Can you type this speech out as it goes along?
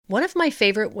One of my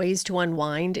favorite ways to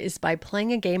unwind is by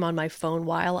playing a game on my phone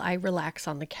while I relax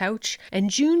on the couch, and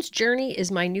June's Journey is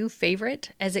my new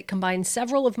favorite as it combines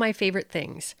several of my favorite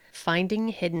things: finding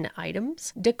hidden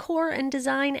items, decor and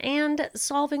design, and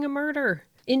solving a murder.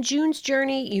 In June's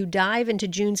Journey, you dive into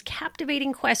June's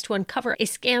captivating quest to uncover a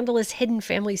scandalous hidden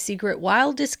family secret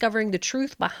while discovering the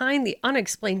truth behind the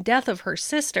unexplained death of her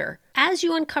sister. As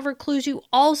you uncover clues, you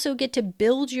also get to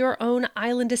build your own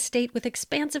island estate with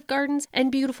expansive gardens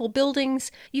and beautiful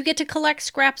buildings. You get to collect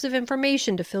scraps of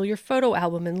information to fill your photo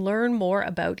album and learn more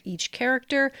about each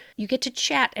character. You get to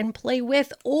chat and play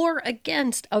with or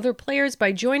against other players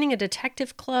by joining a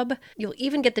detective club. You'll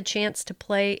even get the chance to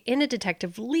play in a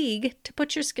detective league to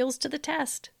put your skills to the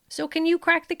test. So can you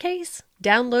crack the case?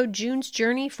 Download June's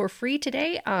Journey for free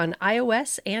today on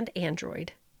iOS and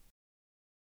Android.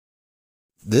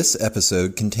 This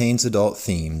episode contains adult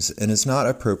themes and is not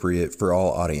appropriate for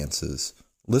all audiences.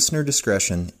 Listener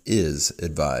discretion is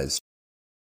advised.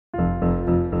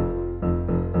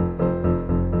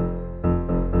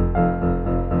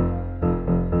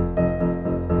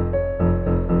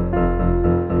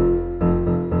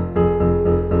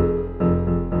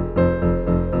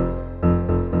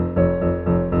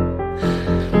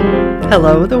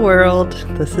 Hello, the world.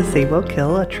 This is Say Will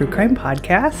Kill, a true crime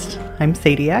podcast. I'm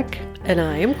Sadie Eck. And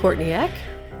I am Courtney Eck.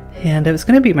 And it was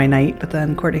going to be my night, but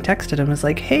then Courtney texted and was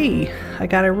like, hey, I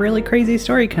got a really crazy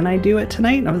story. Can I do it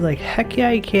tonight? And I was like, heck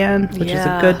yeah, you can, which is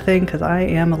a good thing because I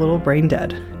am a little brain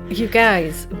dead. You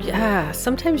guys,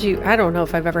 sometimes I don't know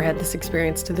if I've ever had this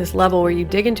experience to this level where you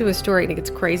dig into a story and it gets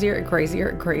crazier and crazier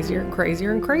and crazier and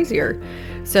crazier and crazier.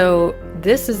 So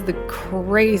this is the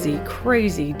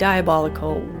crazy,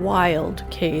 diabolical, wild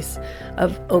case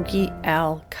of Oki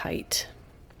Al Kite.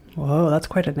 Whoa, that's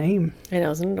quite a name. I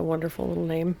know, isn't it a wonderful little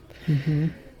name? Mm-hmm.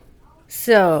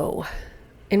 So,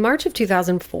 in March of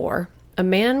 2004, a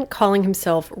man calling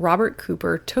himself Robert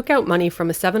Cooper took out money from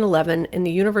a 7-Eleven in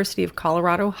the University of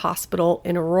Colorado Hospital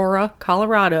in Aurora,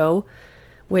 Colorado,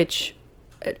 which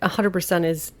 100%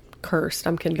 is cursed,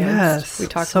 I'm convinced. Yes, we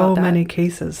talked so about that. many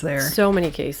cases there. So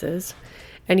many cases.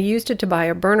 And he used it to buy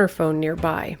a burner phone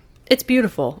nearby. It's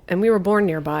beautiful, and we were born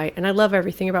nearby, and I love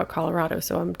everything about Colorado,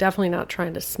 so I'm definitely not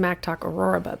trying to smack talk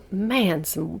Aurora, but man,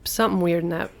 something weird in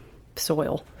that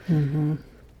soil. Mm-hmm.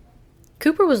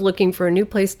 Cooper was looking for a new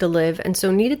place to live and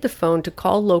so needed the phone to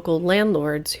call local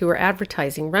landlords who were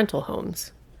advertising rental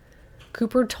homes.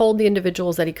 Cooper told the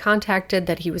individuals that he contacted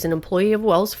that he was an employee of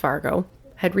Wells Fargo,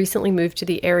 had recently moved to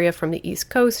the area from the East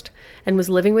Coast, and was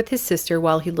living with his sister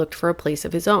while he looked for a place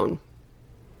of his own.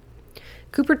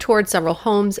 Cooper toured several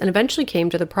homes and eventually came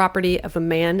to the property of a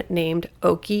man named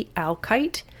Oki Al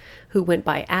Kite, who went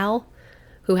by Al,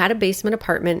 who had a basement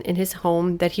apartment in his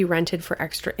home that he rented for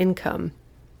extra income.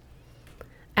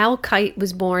 Al Kite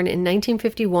was born in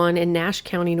 1951 in Nash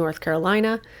County, North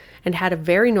Carolina, and had a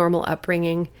very normal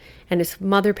upbringing, and his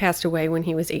mother passed away when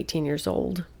he was 18 years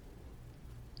old.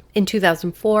 In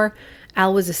 2004,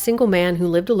 Al was a single man who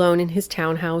lived alone in his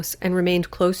townhouse and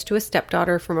remained close to a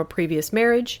stepdaughter from a previous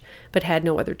marriage, but had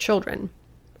no other children.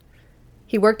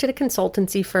 He worked at a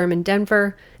consultancy firm in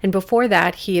Denver, and before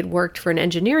that he had worked for an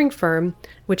engineering firm,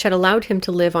 which had allowed him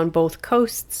to live on both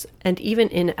coasts and even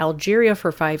in Algeria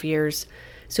for 5 years,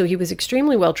 so he was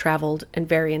extremely well-traveled and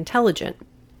very intelligent.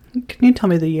 Can you tell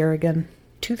me the year again?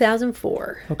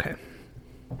 2004. Okay.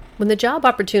 When the job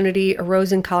opportunity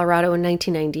arose in Colorado in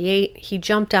 1998, he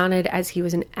jumped on it as he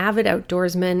was an avid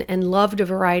outdoorsman and loved a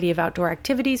variety of outdoor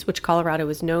activities, which Colorado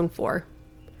is known for.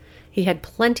 He had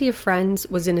plenty of friends,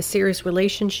 was in a serious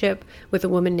relationship with a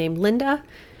woman named Linda,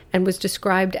 and was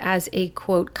described as a,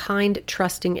 quote, kind,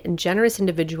 trusting, and generous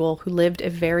individual who lived a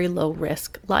very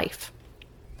low-risk life.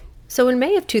 So in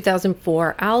May of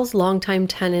 2004, Al's longtime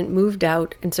tenant moved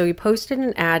out, and so he posted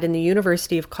an ad in the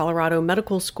University of Colorado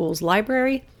Medical School's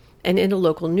library and in a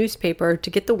local newspaper to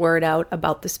get the word out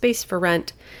about the space for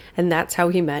rent, and that's how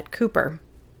he met Cooper.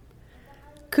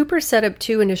 Cooper set up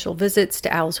 2 initial visits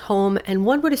to Al's home, and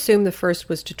one would assume the first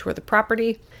was to tour the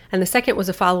property, and the second was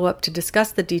a follow-up to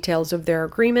discuss the details of their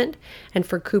agreement and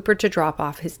for Cooper to drop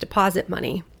off his deposit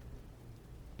money.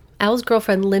 Al's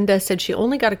girlfriend Linda said she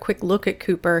only got a quick look at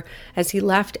Cooper as he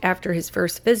left after his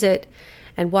first visit,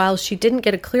 and while she didn't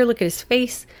get a clear look at his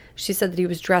face, she said that he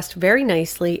was dressed very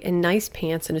nicely in nice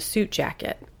pants and a suit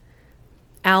jacket.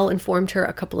 Al informed her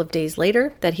a couple of days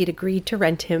later that he'd agreed to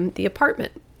rent him the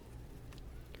apartment.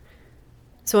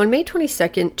 So on May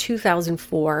 22nd,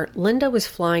 2004, Linda was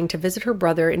flying to visit her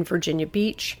brother in Virginia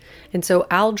Beach, and so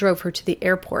Al drove her to the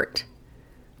airport.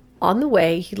 On the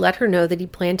way, he let her know that he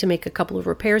planned to make a couple of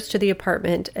repairs to the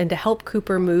apartment and to help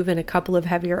Cooper move in a couple of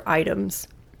heavier items.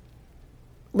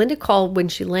 Linda called when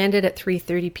she landed at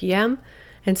 3:30 p.m.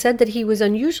 and said that he was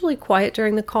unusually quiet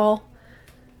during the call.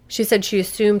 She said she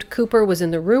assumed Cooper was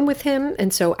in the room with him,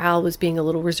 and so Al was being a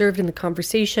little reserved in the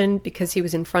conversation because he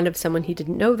was in front of someone he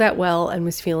didn't know that well and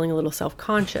was feeling a little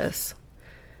self-conscious.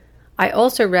 I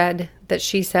also read that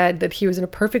she said that he was in a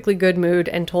perfectly good mood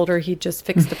and told her he'd just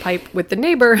fixed a pipe with the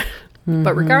neighbor.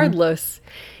 But regardless,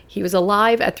 he was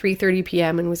alive at 3:30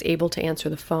 p.m. and was able to answer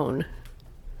the phone.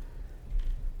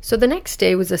 So the next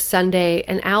day was a Sunday,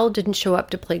 and Al didn't show up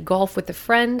to play golf with a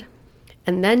friend,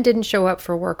 and then didn't show up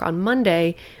for work on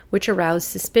Monday, which aroused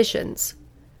suspicions.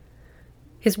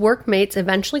 His workmates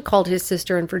eventually called his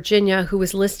sister in Virginia, who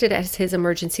was listed as his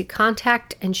emergency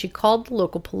contact, and she called the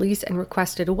local police and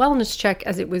requested a wellness check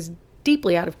as it was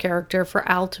deeply out of character for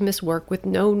Al to miss work with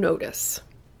no notice.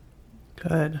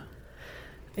 Good.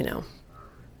 You know.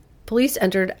 Police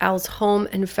entered Al's home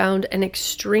and found an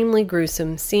extremely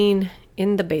gruesome scene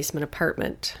in the basement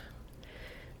apartment.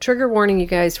 Trigger warning, you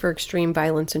guys, for extreme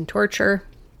violence and torture.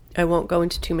 I won't go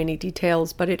into too many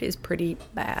details, but it is pretty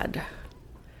bad.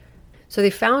 So they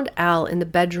found Al in the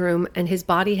bedroom, and his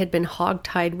body had been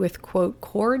hogtied with, quote,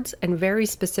 cords and very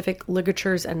specific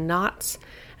ligatures and knots,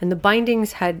 and the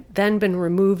bindings had then been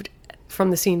removed from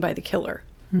the scene by the killer.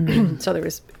 So it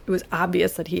was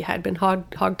obvious that he had been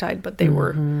hogtied, but they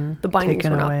were, the bindings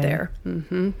Taken were not away. there.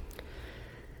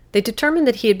 They determined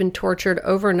that he had been tortured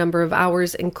over a number of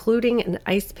hours, including an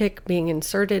ice pick being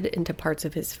inserted into parts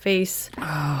of his face,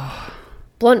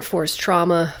 blunt force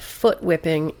trauma, foot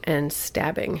whipping, and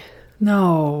stabbing.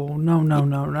 No.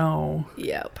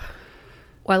 Yep.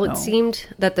 While it seemed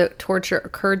that the torture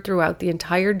occurred throughout the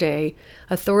entire day,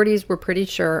 authorities were pretty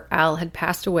sure Al had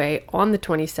passed away on the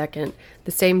 22nd,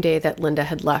 the same day that Linda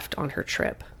had left on her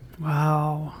trip.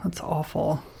 Wow, that's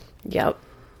awful. Yep.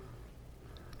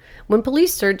 When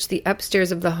police searched the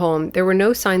upstairs of the home, there were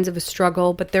no signs of a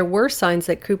struggle, but there were signs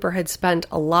that Cooper had spent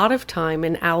a lot of time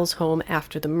in Al's home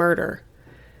after the murder.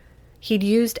 He'd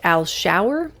used Al's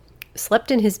shower,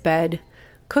 slept in his bed,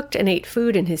 cooked and ate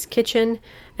food in his kitchen,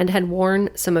 and had worn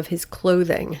some of his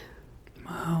clothing.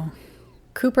 Wow.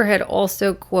 Cooper had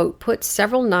also, quote, put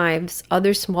several knives,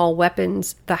 other small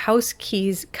weapons, the house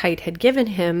keys Kite had given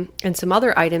him, and some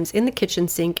other items in the kitchen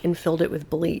sink and filled it with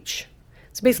bleach.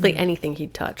 So basically anything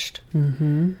he'd touched.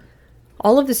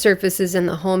 All of the surfaces in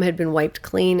the home had been wiped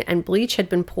clean, and bleach had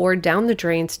been poured down the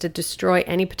drains to destroy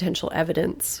any potential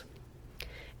evidence.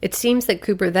 It seems that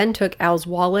Cooper then took Al's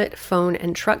wallet, phone,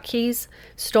 and truck keys,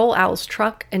 stole Al's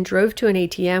truck, and drove to an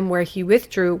ATM where he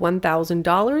withdrew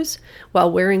 $1,000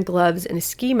 while wearing gloves and a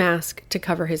ski mask to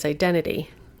cover his identity.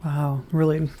 Wow,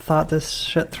 really thought this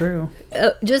shit through.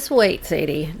 Just wait,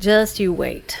 Sadie. Just you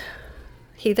wait.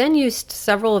 He then used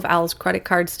several of Al's credit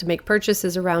cards to make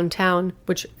purchases around town,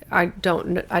 which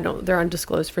they're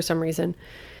undisclosed for some reason,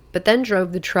 but then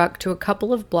drove the truck to a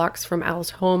couple of blocks from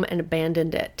Al's home and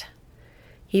abandoned it.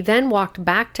 He then walked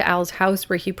back to Al's house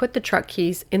where he put the truck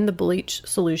keys in the bleach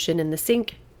solution in the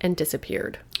sink and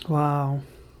disappeared. Wow.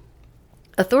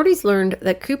 Authorities learned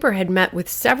that Cooper had met with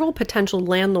several potential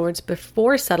landlords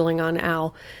before settling on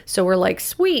Al, so we're like,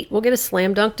 sweet, we'll get a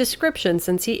slam dunk description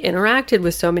since he interacted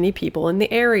with so many people in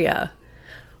the area.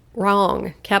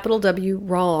 Wrong. Capital W,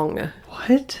 wrong.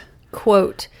 What?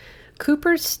 Quote,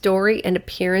 Cooper's story and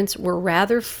appearance were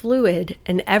rather fluid,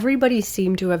 and everybody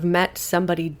seemed to have met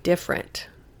somebody different.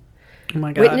 Oh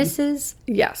my God.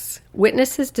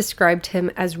 Witnesses described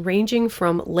him as ranging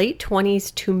from late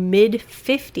 20s to mid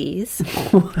 50s.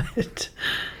 What?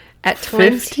 At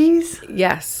times, 50s?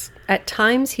 Yes. At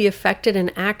times he affected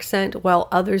an accent while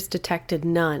others detected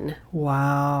none.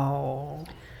 Wow.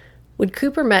 When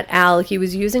Cooper met Al, he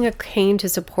was using a cane to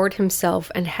support himself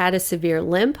and had a severe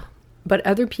limp, but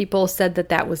other people said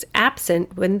that was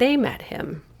absent when they met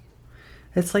him.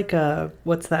 It's like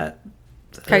what's that?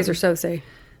 Kaiser Sose.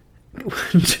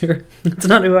 Sure. It's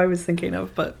not who I was thinking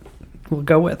of, but we'll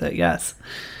go with it, yes.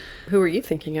 Who are you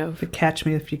thinking of? The Catch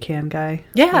Me If You Can guy.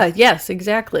 Yeah, yes,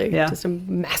 exactly. Yeah. Just a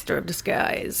master of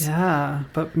disguise. Yeah,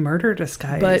 but murder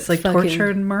disguise. But like fucking torture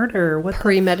and murder. What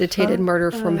premeditated murder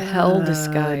from hell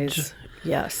disguise.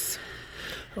 Yes.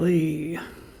 Lee.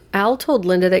 Al told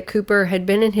Linda that Cooper had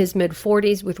been in his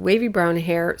mid-40s with wavy brown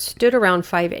hair, stood around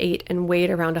 5'8", and weighed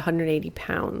around 180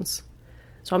 pounds.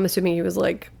 So I'm assuming he was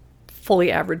like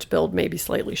fully average build, maybe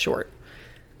slightly short.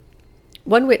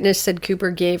 One witness said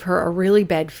Cooper gave her a really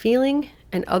bad feeling,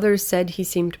 and others said he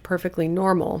seemed perfectly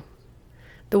normal.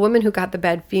 The woman who got the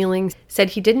bad feeling said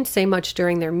he didn't say much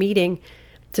during their meeting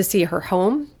to see her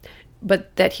home,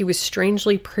 but that he was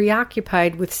strangely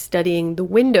preoccupied with studying the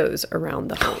windows around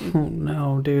the home. Oh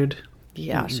no, dude.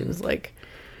 Yeah, she was like,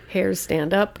 Hairs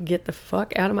stand up, get the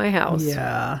fuck out of my house.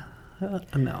 Yeah.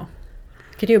 No.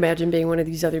 Can you imagine being one of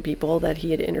these other people that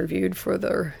he had interviewed for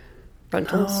their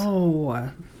rentals?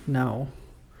 Oh, no.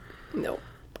 No.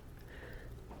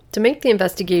 To make the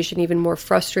investigation even more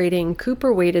frustrating,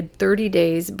 Cooper waited 30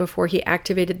 days before he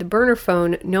activated the burner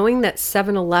phone, knowing that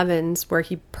 7-Elevens, where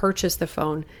he purchased the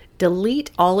phone,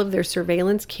 delete all of their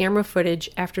surveillance camera footage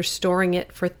after storing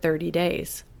it for 30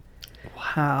 days.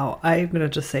 Wow. I'm going to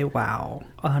just say wow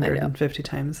 150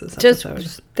 times this episode.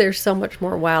 Just, there's so much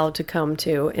more wow to come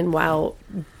to. And wow,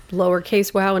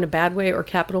 lowercase wow in a bad way or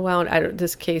capital wow.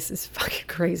 This case is fucking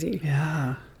crazy.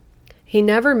 Yeah. He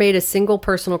never made a single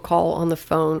personal call on the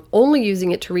phone, only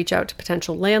using it to reach out to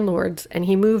potential landlords, and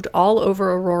he moved all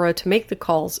over Aurora to make the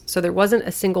calls, so there wasn't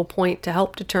a single point to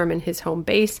help determine his home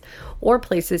base or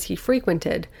places he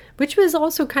frequented, which was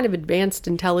also kind of advanced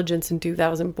intelligence in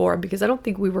 2004, because I don't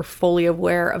think we were fully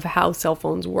aware of how cell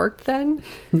phones worked then.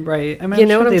 Right. I mean, You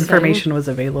know I'm what sure the I'm saying? information was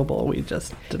available. We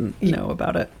just didn't know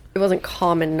about it. It wasn't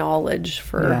common knowledge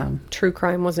for true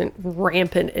crime, wasn't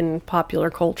rampant in popular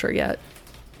culture yet.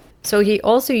 So he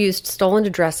also used stolen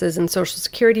addresses and social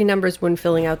security numbers when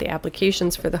filling out the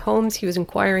applications for the homes he was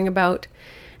inquiring about.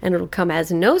 And it'll come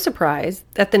as no surprise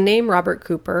that the name Robert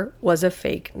Cooper was a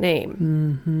fake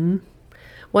name. Mm-hmm.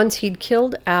 Once he'd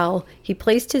killed Al, he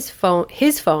placed his phone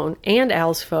and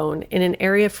Al's phone in an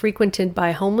area frequented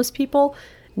by homeless people,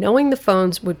 knowing the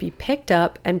phones would be picked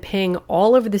up and paying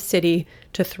all over the city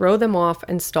to throw them off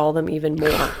and stall them even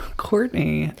more.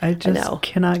 Courtney, I just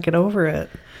cannot get over it.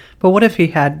 But what if he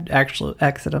had actually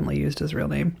accidentally used his real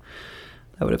name?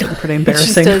 That would have been pretty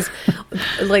embarrassing. Just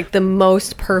as, like, the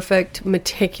most perfect,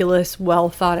 meticulous, well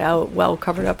thought out, well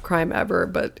covered up crime ever,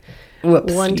 but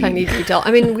Whoopsie. One tiny detail. I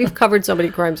mean, we've covered so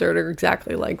many crimes that are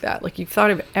exactly like that. Like, you've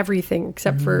thought of everything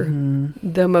except for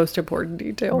the most important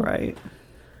detail. Right.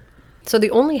 So the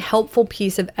only helpful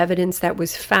piece of evidence that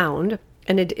was found,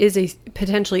 and it is a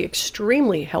potentially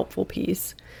extremely helpful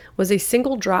piece, was a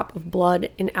single drop of blood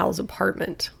in Al's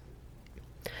apartment.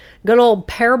 Good old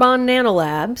Parabon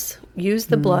Nanolabs used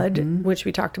the blood, which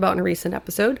we talked about in a recent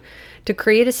episode, to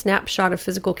create a snapshot of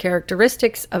physical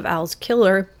characteristics of Al's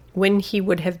killer when he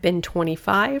would have been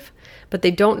 25, but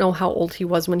they don't know how old he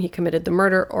was when he committed the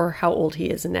murder or how old he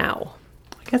is now.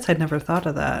 I guess I'd never thought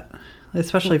of that,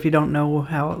 especially if you don't know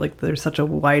how, like, there's such a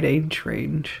wide age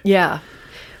range. Yeah.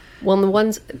 Well, and the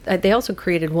ones, they also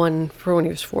created one for when he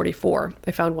was 44.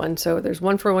 They found one. So there's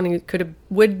one for when he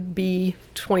would be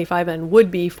 25 and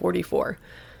would be 44.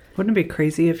 Wouldn't it be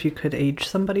crazy if you could age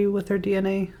somebody with their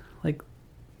DNA? Like,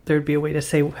 there'd be a way to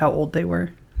say how old they were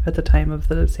at the time of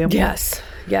the sample? Yes.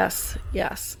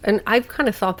 And I've kind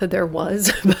of thought that there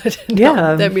was, but no,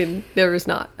 yeah. I mean, there is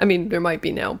not. I mean, there might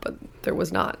be now, but there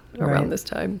was not around this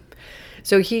time.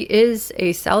 So he is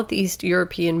a Southeast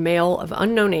European male of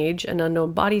unknown age and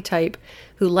unknown body type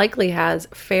who likely has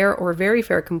fair or very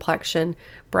fair complexion,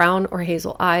 brown or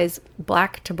hazel eyes,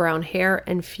 black to brown hair,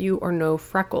 and few or no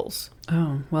freckles.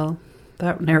 Oh, well,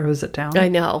 that narrows it down. I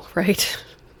know, right?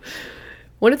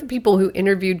 One of the people who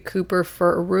interviewed Cooper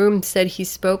for a room said he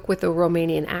spoke with a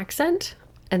Romanian accent,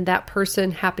 and that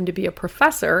person happened to be a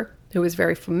professor who was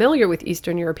very familiar with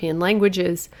Eastern European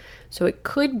languages, so it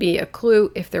could be a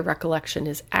clue if their recollection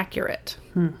is accurate.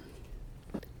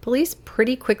 Police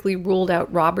pretty quickly ruled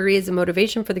out robbery as a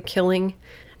motivation for the killing,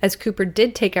 as Cooper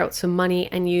did take out some money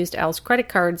and used Al's credit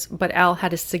cards, but Al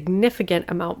had a significant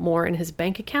amount more in his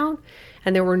bank account,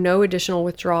 and there were no additional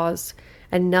withdrawals,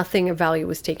 and nothing of value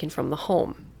was taken from the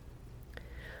home.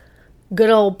 Good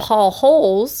old Paul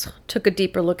Holes took a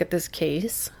deeper look at this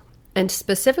case, and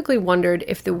specifically wondered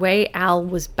if the way Al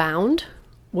was bound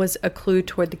was a clue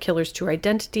toward the killer's true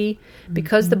identity,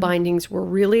 because the bindings were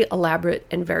really elaborate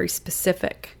and very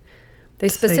specific. They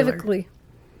specifically...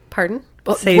 Pardon?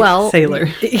 Sailor.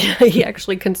 He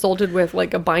actually consulted with,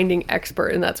 like, a binding expert,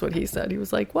 and that's what he said. He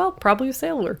was like, well, probably a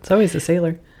sailor. It's always a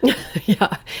sailor.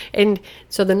 Yeah. And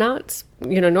so the knots,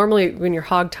 normally when you're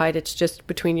hogtied, it's just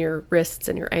between your wrists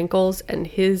and your ankles, and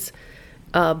his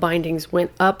bindings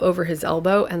went up over his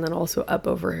elbow and then also up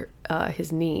over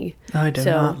his knee. I do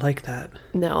not like that.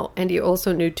 No. And he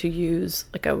also knew to use,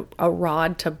 like, a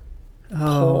rod to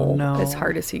pull as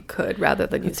hard as he could rather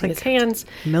than using his hands.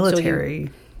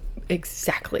 Military.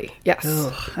 Exactly. Yes.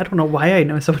 Ugh, I don't know why I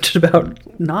know so much about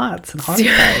knots and hog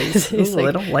ties.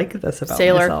 I don't like this about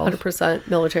sailor, myself. 100%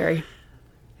 military.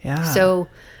 Yeah. So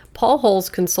Paul Holes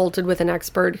consulted with an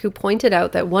expert who pointed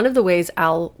out that one of the ways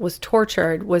Al was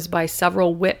tortured was by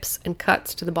several whips and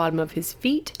cuts to the bottom of his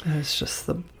feet. It's just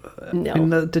the No. I mean,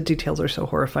 the details are so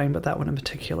horrifying, but that one in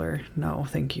particular, no,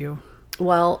 thank you.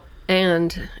 Well,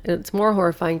 And it's more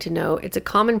horrifying to know, it's a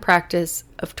common practice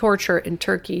of torture in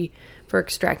Turkey for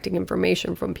extracting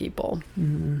information from people.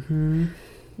 Mm-hmm.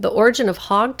 The origin of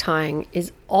hog tying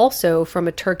is also from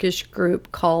a Turkish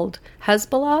group called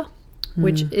Hezbollah,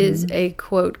 which is a,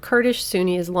 quote, Kurdish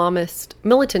Sunni Islamist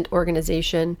militant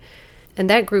organization. And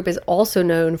that group is also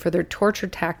known for their torture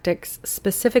tactics,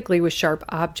 specifically with sharp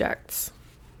objects.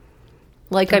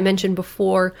 Like I mentioned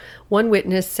before, one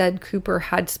witness said Cooper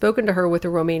had spoken to her with a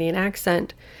Romanian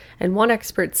accent, and one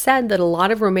expert said that a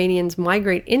lot of Romanians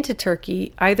migrate into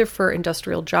Turkey either for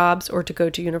industrial jobs or to go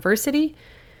to university,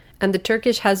 and the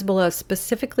Turkish Hezbollah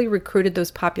specifically recruited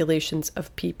those populations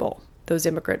of people, those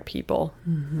immigrant people.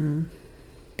 Mm-hmm.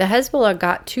 The Hezbollah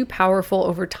got too powerful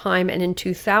over time, and in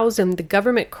 2000, the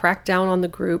government cracked down on the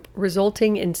group,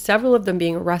 resulting in several of them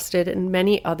being arrested and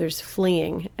many others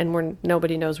fleeing, and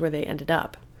nobody knows where they ended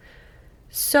up.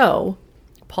 So,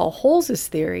 Paul Holes'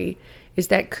 theory is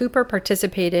that Cooper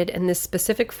participated in this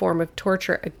specific form of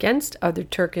torture against other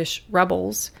Turkish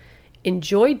rebels,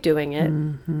 enjoyed doing it,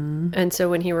 and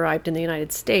so when he arrived in the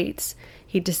United States,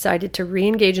 he decided to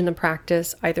re-engage in the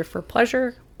practice either for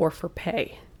pleasure or for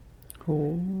pay.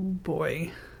 Oh,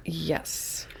 boy.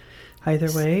 Yes.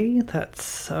 Either way, that's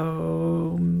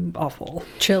so awful.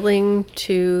 Chilling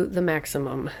to the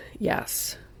maximum.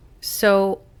 Yes.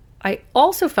 So I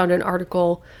also found an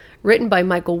article written by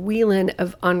Michael Whelan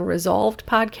of Unresolved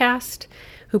podcast,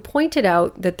 who pointed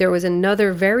out that there was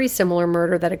another very similar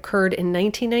murder that occurred in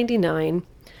 1999,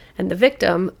 and the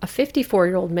victim, a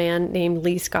 54-year-old man named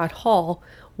Lee Scott Hall,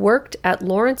 worked at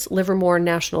Lawrence Livermore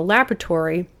National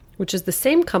Laboratory, which is the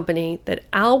same company that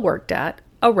Al worked at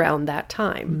around that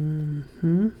time.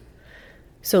 Mm-hmm.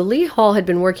 So Lee Hall had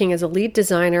been working as a lead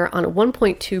designer on a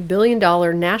 $1.2 billion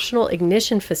national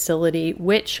ignition facility,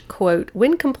 which, quote,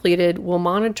 when completed, will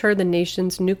monitor the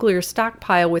nation's nuclear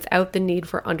stockpile without the need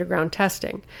for underground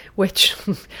testing, which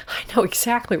I know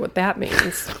exactly what that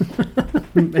means.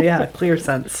 Yeah, clear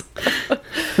sense.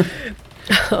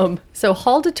 So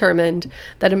Hall determined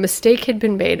that a mistake had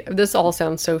been made. This all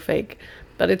sounds so fake,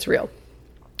 but it's real.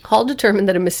 Hall determined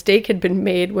that a mistake had been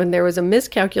made when there was a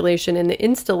miscalculation in the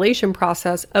installation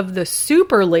process of the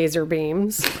super laser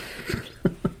beams.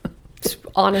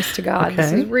 Honest to God,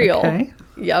 this is real. Okay.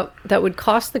 Yep. That would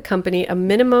cost the company a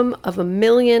minimum of $1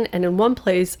 million, and in one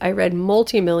place I read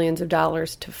multi-millions of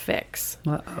dollars to fix.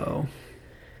 Uh-oh.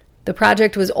 The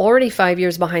project was already 5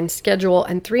 years behind schedule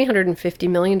and $350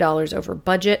 million over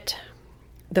budget.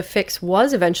 The fix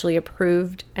was eventually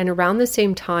approved, and around the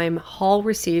same time, Hall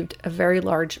received a very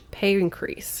large pay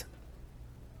increase.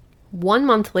 1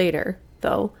 month later,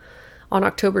 though, on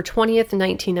October 20th,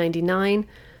 1999,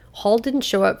 Hall didn't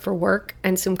show up for work,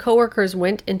 and some coworkers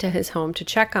went into his home to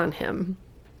check on him.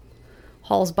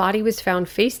 Hall's body was found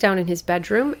face down in his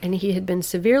bedroom, and he had been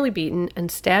severely beaten and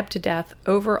stabbed to death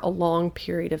over a long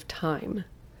period of time.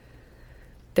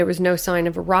 There was no sign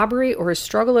of a robbery or a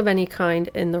struggle of any kind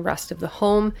in the rest of the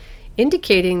home,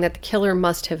 indicating that the killer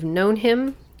must have known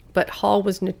him, but Hall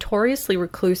was notoriously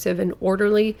reclusive and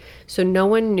orderly, so no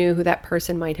one knew who that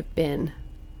person might have been.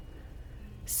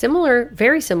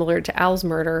 Very similar to Al's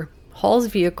murder, Hall's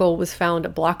vehicle was found a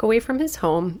block away from his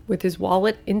home with his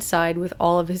wallet inside with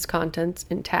all of his contents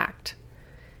intact.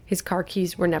 His car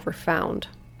keys were never found.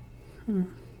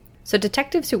 So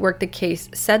detectives who worked the case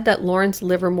said that Lawrence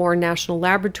Livermore National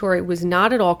Laboratory was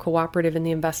not at all cooperative in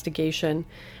the investigation,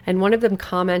 and one of them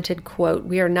commented, quote,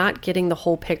 "We are not getting the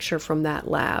whole picture from that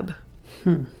lab."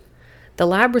 The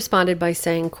lab responded by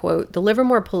saying, quote, "The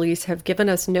Livermore police have given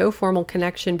us no formal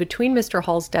connection between Mr.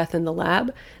 Hall's death and the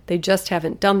lab. They just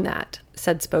haven't done that,"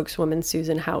 said spokeswoman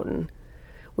Susan Houghton.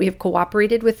 "We have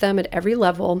cooperated with them at every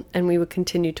level, and we would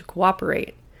continue to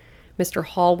cooperate. Mr.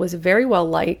 Hall was very well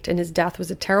liked, and his death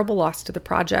was a terrible loss to the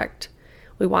project.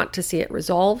 We want to see it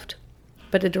resolved,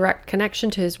 but a direct connection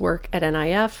to his work at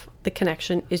NIF, the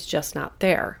connection is just not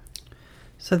there."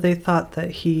 So they thought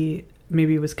that he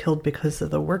maybe was killed because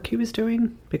of the work he was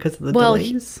doing? Because of the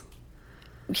delays?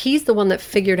 He's the one that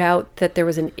figured out that there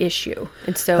was an issue.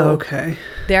 And so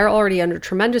they're already under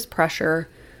tremendous pressure.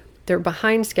 They're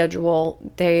behind schedule.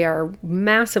 They are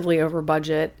massively over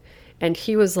budget. And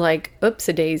he was like,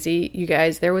 oops-a-daisy, you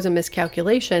guys, there was a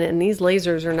miscalculation, and these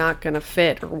lasers are not going to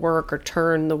fit or work or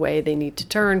turn the way they need to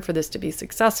turn for this to be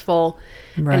successful.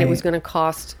 Right. And it was going to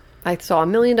cost, I saw $1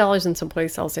 million in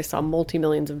someplace else. I saw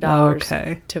multi-millions of dollars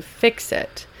to fix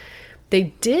it.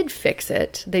 They did fix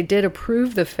it. They did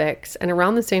approve the fix. And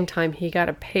around the same time, he got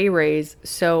a pay raise.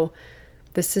 So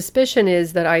the suspicion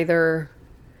is that either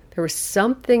there was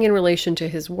something in relation to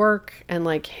his work and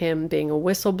like him being a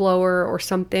whistleblower or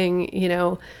something, you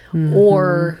know,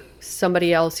 or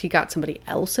somebody else, he got somebody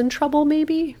else in trouble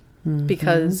maybe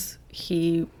because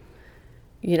he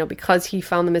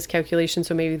found the miscalculation.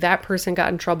 So maybe that person got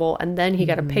in trouble and then he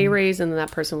got a pay raise and then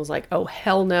that person was like, oh,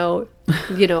 hell no,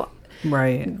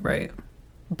 Right.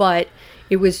 But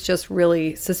it was just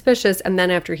really suspicious. And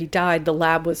then after he died, the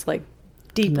lab was like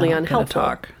deeply Not gonna unhelpful.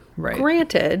 talk. Right.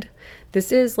 Granted,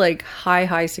 this is like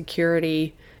high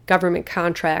security government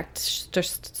contract,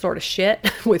 just sort of shit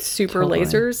with super Totally.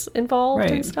 lasers involved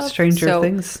and Right. stuff. Stranger So,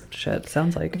 Things shit,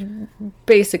 sounds like.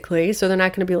 basically, so they're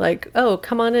not going to be like, oh,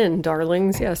 come on in,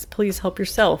 darlings. Yes, please help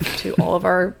yourself to all of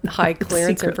our high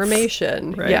clearance Secrets.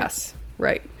 information. Right. Yes,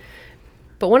 right.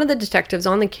 But one of the detectives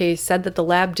on the case said that the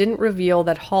lab didn't reveal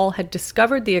that Hall had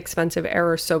discovered the expensive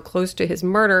error so close to his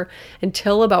murder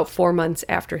until about 4 months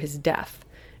after his death.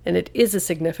 And it is a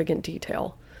significant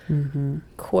detail.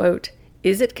 Quote,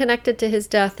 is it connected to his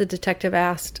death? The detective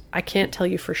asked. I can't tell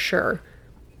you for sure.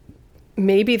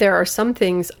 Maybe there are some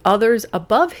things others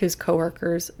above his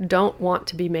coworkers don't want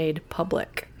to be made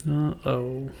public.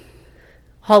 Uh-oh.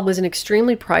 Hall was an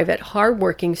extremely private,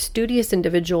 hard-working, studious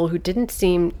individual who didn't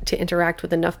seem to interact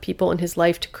with enough people in his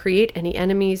life to create any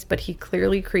enemies, but he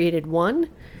clearly created one,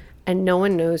 and no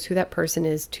one knows who that person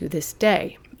is to this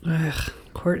day. Ugh,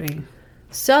 Courtney.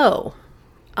 So,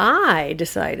 I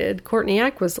decided, Courtney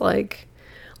Eck was like,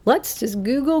 let's just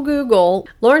Google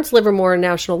Lawrence Livermore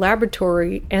National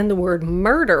Laboratory and the word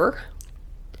murder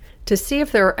to see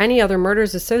if there are any other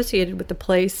murders associated with the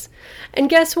place. And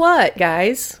guess what,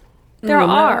 guys? There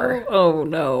are. Oh,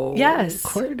 no. Yes.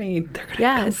 Courtney, they're going to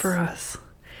come Yes. for us.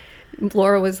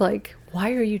 Laura was like,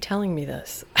 why are you telling me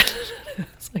this?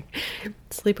 It's like,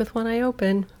 sleep with one eye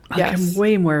open. Like, Yes. I'm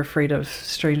way more afraid of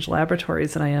strange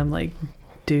laboratories than I am, like,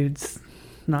 dudes.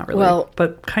 Not really, Well,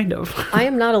 but kind of. I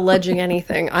am not alleging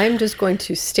anything. I am just going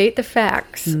to state the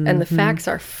facts, and the facts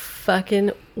are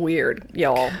fucking weird,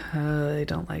 y'all. I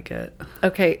don't like it.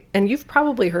 Okay, and you've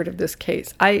probably heard of this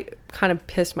case. I kind of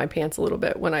pissed my pants a little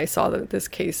bit when I saw that this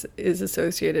case is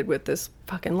associated with this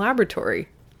fucking laboratory.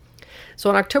 So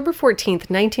on October 14th,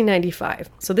 1995,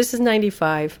 so this is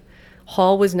 95,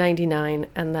 Hall was 99,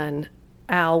 and then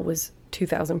Al was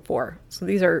 2004. So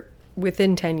these are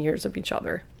within 10 years of each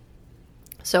other.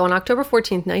 So on October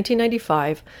 14th,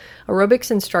 1995, aerobics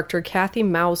instructor Kathy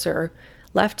Mauser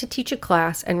left to teach a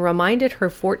class and reminded her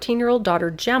 14-year-old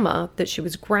daughter Gemma that she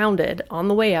was grounded on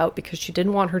the way out because she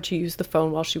didn't want her to use the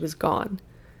phone while she was gone.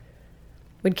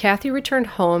 When Kathy returned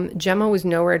home, Gemma was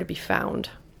nowhere to be found.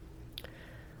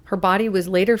 Her body was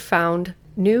later found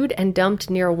nude and dumped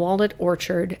near a walnut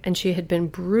orchard, and she had been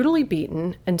brutally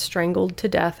beaten and strangled to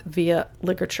death via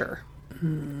ligature.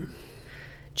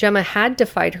 Gemma had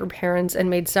defied her parents and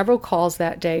made several calls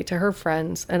that day to her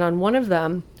friends, and on one of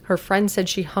them, her friend said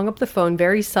she hung up the phone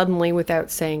very suddenly without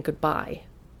saying goodbye.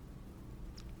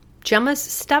 Gemma's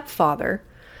stepfather,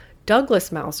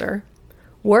 Douglas Mauser,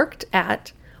 worked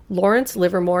at Lawrence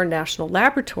Livermore National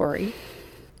Laboratory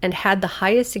and had the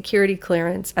highest security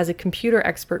clearance as a computer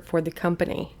expert for the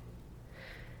company.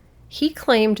 He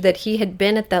claimed that he had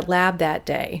been at that lab that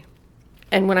day.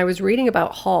 And when I was reading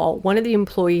about Hall, one of the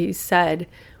employees said,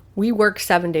 we work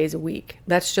 7 days a week.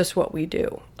 That's just what we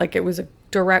do. Like, it was a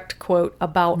direct quote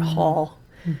about Hall.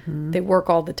 They work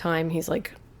all the time. He's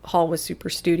like, Hall was super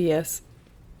studious.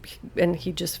 And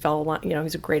he just fell in line. You know,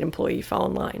 he's a great employee. He fell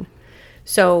in line.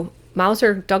 So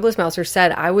Douglas Mauser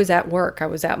said, I was at work. I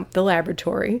was at the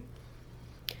laboratory.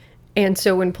 And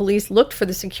so when police looked for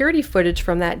the security footage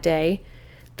from that day,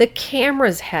 the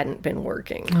cameras hadn't been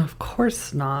working. Of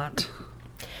course not.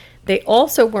 They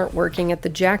also weren't working at the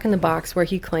Jack in the Box where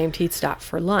he claimed he'd stopped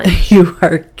for lunch. You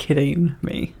are kidding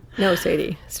me. No,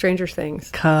 Sadie. Stranger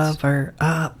things. Cover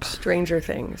up. Stranger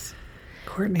things.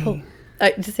 Courtney,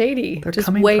 Sadie, they're just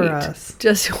coming wait. for us.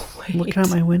 Just wait. Looking out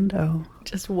my window.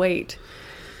 Just wait.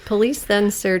 Police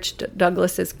then searched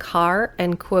Douglas's car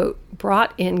and, quote,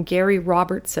 brought in Gary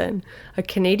Robertson, a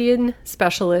Canadian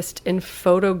specialist in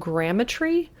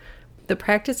photogrammetry, the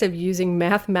practice of using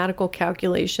mathematical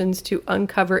calculations to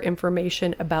uncover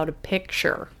information about a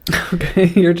picture. Okay,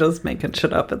 you're just making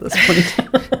shit up at this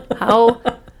point. How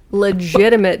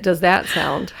legitimate does that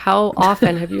sound? How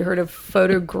often have you heard of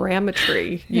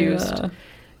photogrammetry used? Yeah.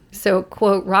 So,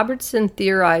 quote, Robertson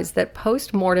theorized that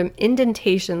post-mortem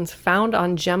indentations found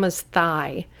on Gemma's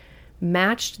thigh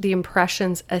matched the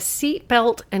impressions a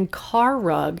seatbelt and car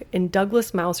rug in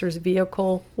Douglas Mauser's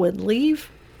vehicle would leave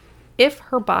if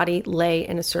her body lay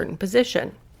in a certain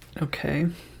position. Okay.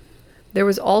 There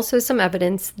was also some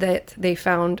evidence that they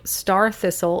found star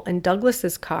thistle in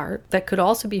Douglas's car that could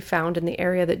also be found in the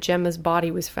area that Gemma's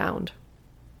body was found.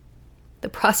 The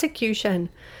prosecution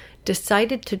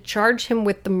decided to charge him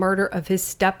with the murder of his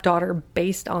stepdaughter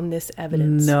based on this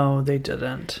evidence. No, they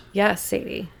didn't. Yes,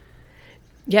 Sadie.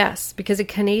 Yes, because a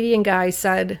Canadian guy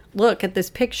said, look at this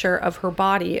picture of her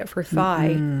body, of her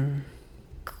thigh.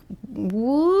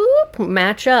 Whoop,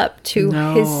 match up to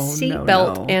his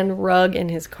seatbelt and rug in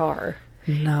his car.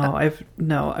 I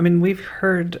mean,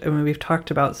 we've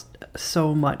talked about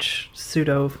so much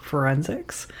pseudo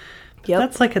forensics. Yep.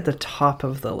 That's like at the top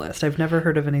of the list. I've never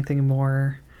heard of anything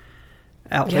more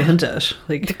outlandish,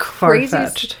 like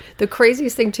far-fetched. The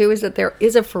craziest thing too is that there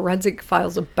is a forensic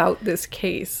files about this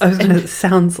case. It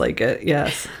sounds like it,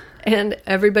 yes. And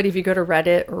everybody, if you go to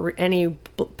Reddit or any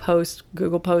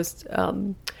Google post,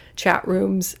 chat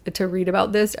rooms to read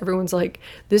about this, everyone's like,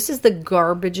 this is the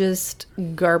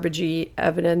garbagey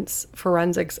evidence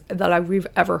forensics that we've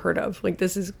ever heard of. Like,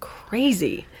 this is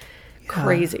crazy. Yeah.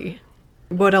 Crazy.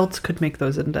 What else could make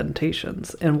those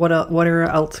indentations? And what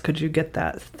else could you get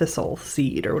that thistle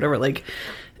seed or whatever? Like,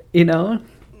 you know?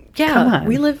 Yeah,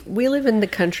 we live in the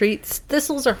country.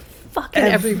 Thistles are fucking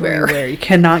everywhere. You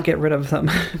cannot get rid of them.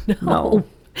 No.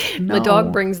 My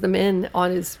dog brings them in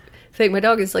on his thing. My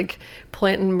dog is like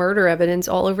planting murder evidence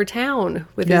all over town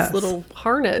with his little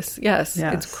harness. Yes.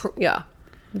 They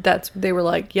were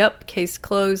like, yep, case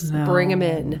closed. No. Bring him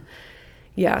in.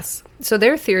 Yes. So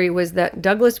their theory was that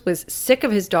Douglas was sick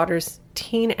of his daughter's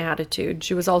teen attitude.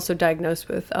 She was also diagnosed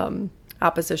with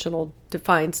oppositional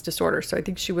defiance disorder. So I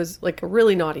think she was like a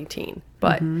really naughty teen.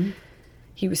 But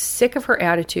he was sick of her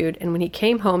attitude. And when he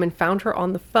came home and found her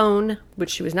on the phone, which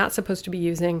she was not supposed to be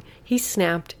using, he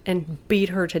snapped and beat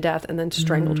her to death and then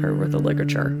strangled her with a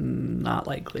ligature. Not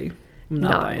likely.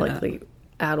 Not likely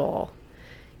at all.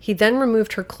 He then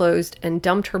removed her clothes and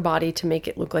dumped her body to make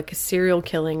it look like a serial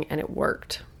killing, and it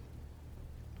worked.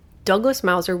 Douglas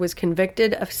Mauser was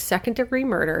convicted of second-degree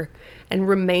murder and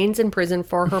remains in prison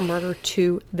for her murder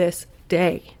to this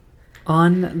day.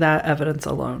 On that evidence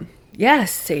alone?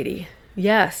 Yes, Sadie.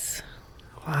 Yes.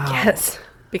 Wow. Yes.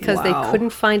 Because they couldn't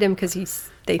find him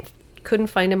they couldn't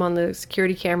find him on the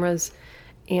security cameras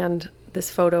and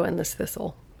this photo and this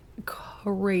thistle.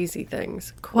 Crazy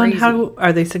things. Crazy. Well, and how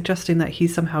are they suggesting that he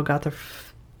somehow got the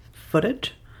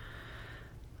footage?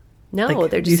 No,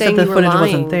 like, they're just saying the footage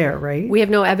wasn't there, right? We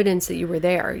have no evidence that you were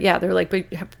there. Yeah, they're like, but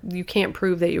you can't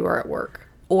prove that you were at work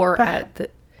or at the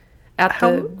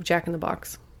Jack in the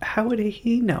Box. How would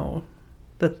he know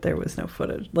that there was no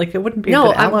footage? Like, it wouldn't be a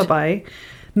good alibi.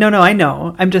 No, I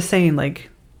know. I'm just saying,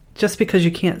 like, just because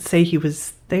you can't say he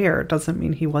was there doesn't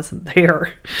mean he wasn't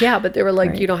there. Yeah, but they were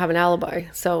like, you don't have an alibi,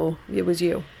 so it was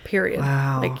you, period.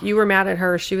 Wow. Like, you were mad at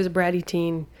her, she was a bratty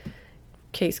teen,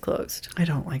 case closed. I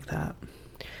don't like that.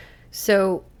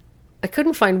 So I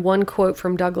couldn't find one quote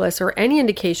from Douglas or any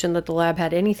indication that the lab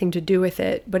had anything to do with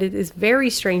it, but it is very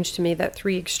strange to me that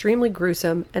 3 extremely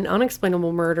gruesome and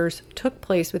unexplainable murders took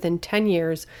place within 10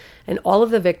 years, and all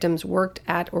of the victims worked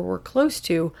at or were close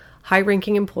to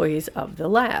high-ranking employees of the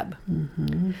lab.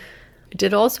 I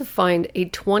did also find a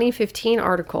 2015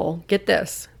 article, get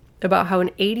this, about how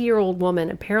an 80-year-old woman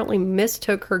apparently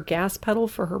mistook her gas pedal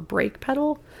for her brake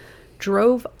pedal,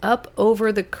 drove up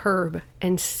over the curb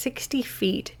and 60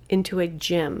 feet into a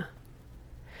gym.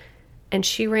 And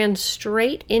she ran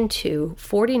straight into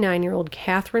 49-year-old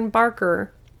Catherine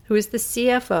Barker, who is the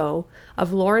CFO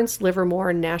of Lawrence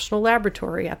Livermore National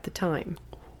Laboratory at the time.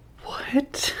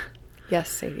 What? Yes,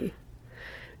 Sadie.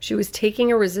 She was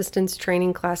taking a resistance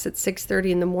training class at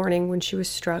 6:30 in the morning when she was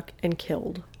struck and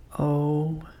killed.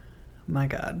 Oh, my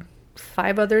God.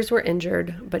 5 others were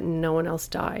injured, but no one else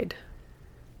died.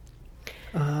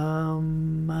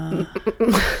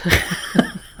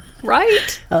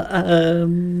 Right?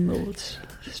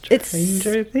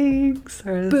 Stranger things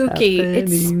are spooky. happening.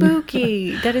 It's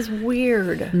spooky. That is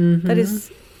weird. That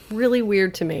is really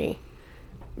weird to me.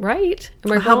 Right?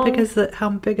 Am I wrong? How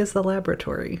big is the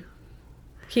laboratory?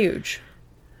 Huge.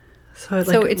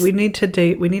 So we need to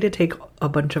take a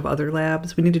bunch of other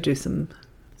labs. We need to do some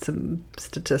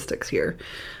statistics here.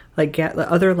 Like, get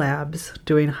the other labs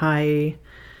doing high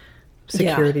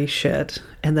security shit,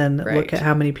 and then look at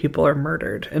how many people are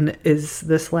murdered. And is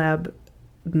this lab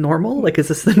normal? Like, is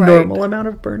this the normal amount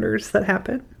of murders that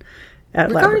happen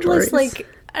at laboratories? Like,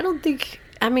 I don't think,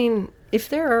 I mean, if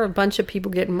there are a bunch of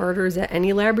people getting murders at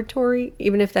any laboratory,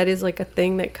 even if that is like a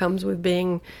thing that comes with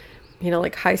being,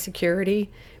 like high security,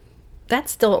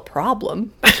 that's still a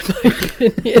problem, in my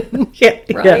opinion. Yeah,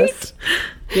 right?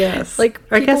 Yes. Like,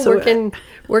 people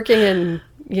working in,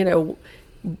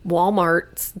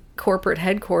 Walmart's corporate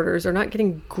headquarters are not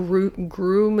getting brutally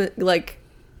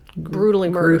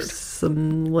murdered.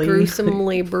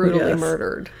 Gruesomely Brutally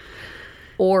murdered.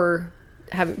 Or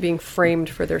being framed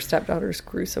for their stepdaughter's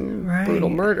gruesome, brutal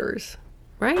murders.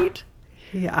 Right?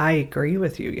 Yeah, I agree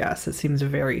with you. Yes, it seems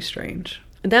very strange.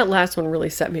 And that last one really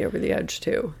set me over the edge,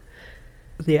 too.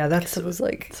 Yeah, that's it was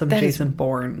like some Jason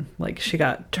Bourne. Like, she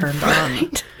got turned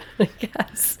on.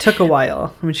 Yes. Took a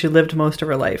while. I mean, she lived most of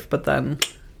her life, but then,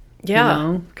 yeah, you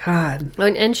know, God.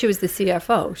 And she was the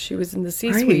CFO. She was in the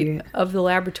C-suite of the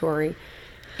laboratory.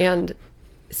 And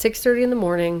 6:30 in the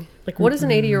morning, like, what is an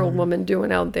 80-year-old woman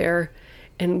doing out there?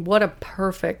 And what a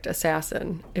perfect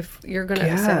assassin. If you're going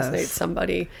to assassinate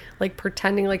somebody, like,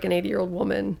 pretending like an 80-year-old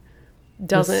woman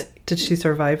doesn't... Did she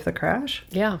survive the crash?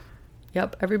 Yeah.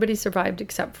 Yep. Everybody survived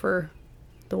except for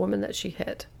the woman that she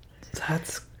hit.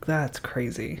 That's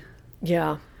crazy.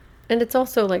 Yeah. And it's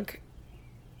also like,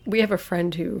 we have a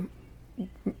friend who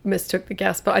mistook the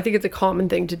gas, but I think it's a common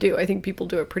thing to do. I think people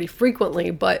do it pretty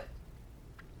frequently, but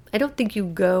I don't think you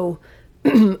go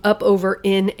up, over,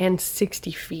 in, and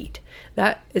 60 feet.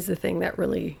 That is the thing that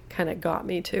really kind of got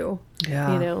me too.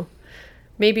 Yeah. You know,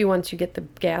 maybe once you get the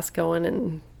gas going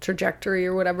and trajectory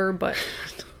or whatever, but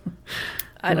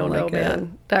I don't know,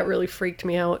 man. That really freaked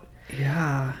me out.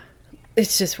 Yeah.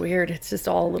 It's just weird. It's just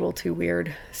all a little too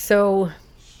weird. So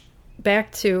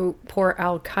back to poor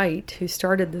Al Kite, who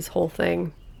started this whole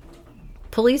thing.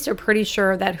 Police are pretty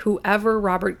sure that whoever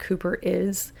Robert Cooper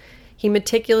is, he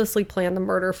meticulously planned the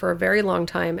murder for a very long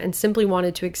time and simply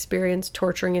wanted to experience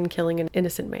torturing and killing an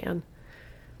innocent man.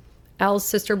 Al's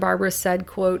sister Barbara said,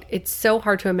 quote, "It's so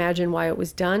hard to imagine why it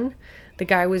was done. The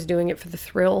guy was doing it for the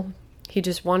thrill. He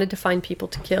just wanted to find people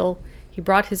to kill. He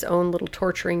brought his own little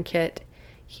torturing kit.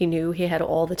 He knew he had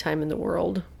all the time in the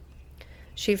world."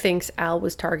 She thinks Al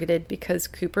was targeted because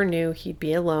Cooper knew he'd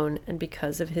be alone and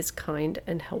because of his kind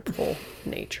and helpful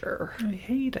nature. I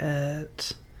hate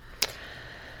it.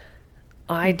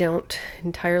 I don't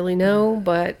entirely know,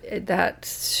 but that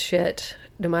shit,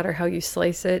 no matter how you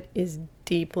slice it, is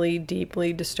deeply,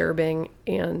 deeply disturbing.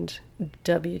 And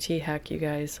WT heck, you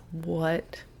guys,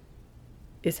 what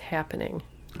is happening?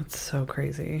 It's so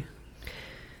crazy.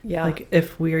 Yeah. Like,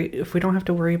 if we don't have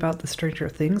to worry about the Stranger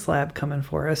Things lab coming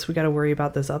for us, we got to worry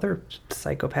about this other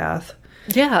psychopath.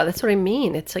 Yeah, that's what I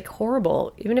mean. It's like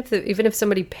horrible. Even if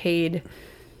somebody paid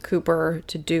Cooper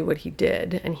to do what he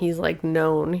did, and he's like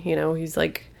known, you know, he's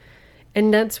like,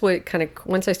 and that's what kind of,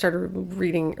 once I started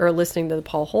reading or listening to the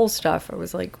Paul Hull stuff, I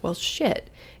was like, well, shit.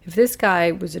 If this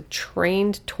guy was a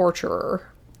trained torturer,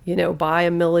 you know, by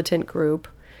a militant group,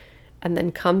 and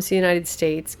then comes to the United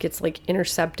States, gets like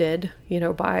intercepted, you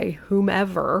know, by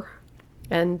whomever,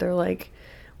 and they're like,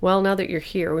 well, now that you're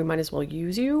here, we might as well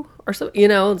use you, or so, you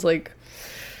know, it's like,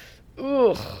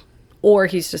 ugh. Or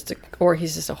he's just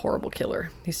a horrible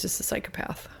killer. He's just a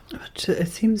psychopath. It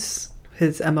seems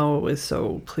his MO is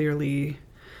so clearly,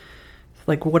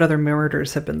 like, what other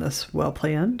murders have been this well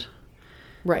planned?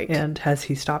 Right. And has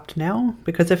he stopped now?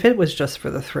 Because if it was just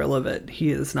for the thrill of it, he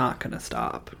is not going to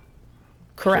stop.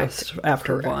 Correct. Just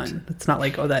after one. It's not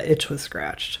like, oh, that itch was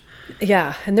scratched.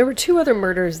 Yeah, and there were two other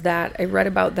murders that I read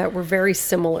about that were very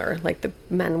similar. Like, the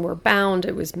men were bound.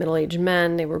 It was middle-aged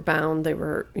men. They were bound. They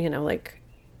were, you know, like,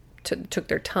 took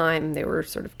their time. They were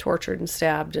sort of tortured and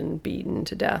stabbed and beaten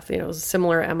to death. You know, it was a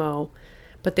similar MO.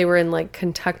 But they were in, like,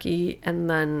 Kentucky and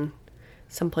then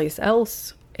someplace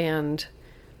else. And,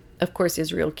 of course,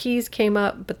 Israel Keys came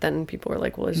up. But then people were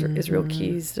like, well, Israel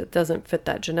Keys, it doesn't fit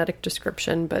that genetic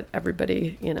description. But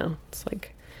everybody, you know, it's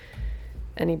like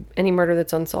any murder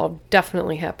that's unsolved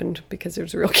definitely happened because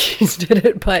Israel Keys did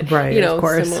it. But, right, you know, of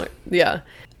course. similar. Yeah.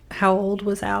 How old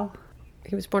was Al?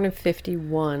 He was born in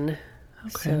 1951.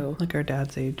 Okay, so, like our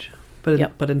dad's age,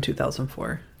 but in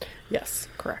 2004. Yes,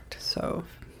 correct. So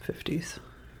 50s.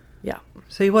 Yeah.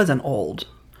 So he wasn't old.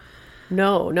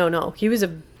 No. He was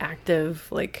an active,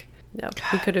 like, no,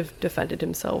 he could have defended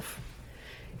himself.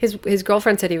 His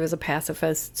girlfriend said he was a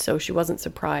pacifist, so she wasn't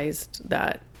surprised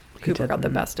that Cooper got the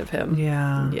best of him.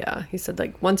 Yeah. Yeah. He said,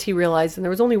 like, once he realized, and there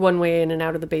was only one way in and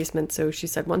out of the basement, so she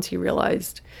said once he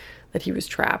realized that he was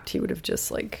trapped, he would have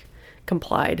just, like,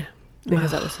 complied.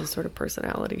 Because that was his sort of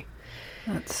personality.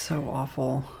 That's so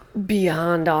awful.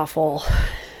 Beyond awful.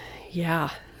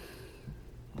 Yeah.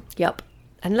 Yep.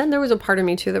 And then there was a part of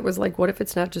me, too, that was like, what if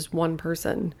it's not just one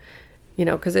person? You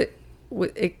know, because it,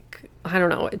 I don't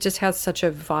know, it just has such a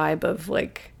vibe of,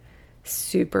 like,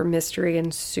 super mystery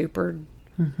and super...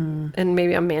 Mm-hmm. And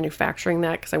maybe I'm manufacturing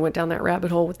that because I went down that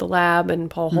rabbit hole with the lab and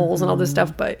Paul Holes and all this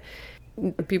stuff, but...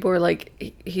 People were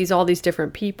like, he's all these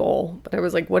different people. But I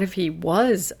was like, what if he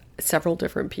was several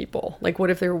different people? Like, what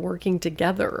if they were working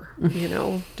together, you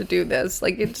know, to do this?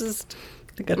 Like, it just...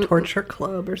 Like a torture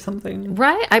club or something.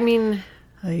 Right? I mean,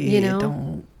 I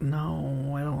don't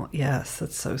know. Yes,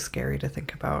 it's so scary to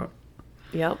think about.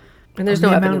 Yep. And there's no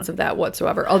evidence of that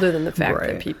whatsoever, other than the fact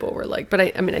that people were like, but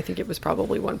I think it was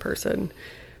probably one person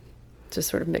just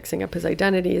sort of mixing up his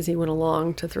identity as he went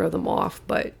along to throw them off.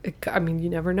 But you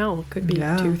never know. It could be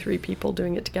 2-3 people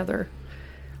doing it together.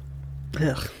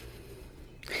 Ugh.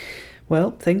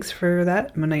 Well, thanks for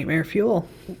that, my nightmare fuel.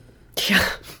 Yeah.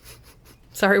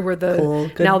 Sorry, we're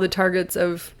now the targets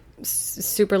of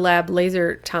Super Lab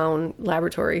Laser Town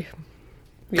Laboratory,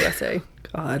 USA.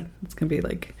 God, it's going to be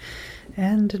like...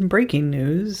 And in breaking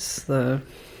news, the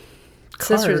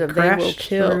Sisters of They Will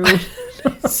Kill. Oh,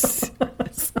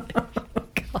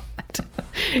 God.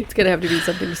 It's going to have to be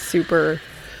something super,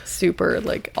 super,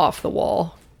 like, off the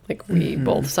wall. Like, we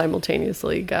both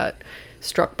simultaneously got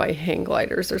struck by hang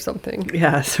gliders or something.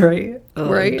 Yes, right?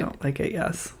 Right? I don't like it,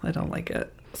 yes. I don't like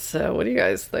it. So, what do you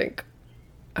guys think?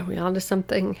 Are we onto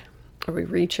something? Are we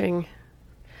reaching?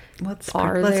 Let's hope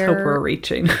we're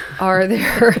reaching. Are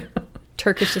there...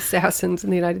 Turkish assassins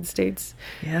in the United States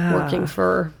working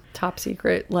for top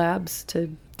secret labs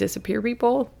to disappear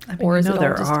people? Or is it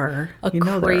all just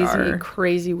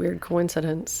crazy weird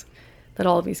coincidence that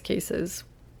all of these cases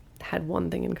had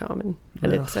one thing in common,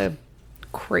 and it's a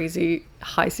crazy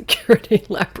high security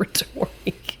laboratory.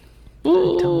 I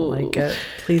don't like it.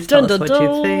 Please tell us what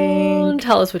you think.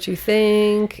 Tell us what you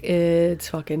think. It's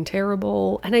fucking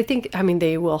terrible. And I think,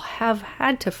 they will have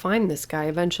had to find this guy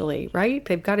eventually, right?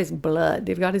 They've got his blood.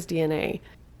 They've got his DNA.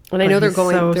 And I know they're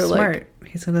smart.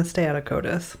 He's going to stay out of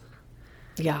CODIS.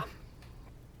 Yeah.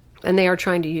 And they are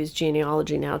trying to use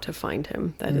genealogy now to find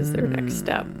him. That is their next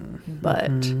step.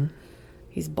 But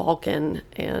he's Balkan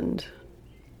and...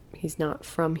 he's not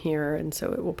from here, and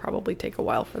so it will probably take a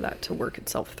while for that to work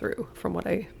itself through, from what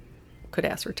I could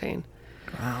ascertain.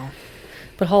 Wow.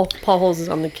 But Paul Holes is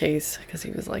on the case because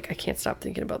he was like, I can't stop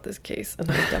thinking about this case,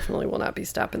 and I definitely will not be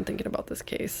stopping thinking about this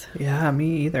case. Yeah,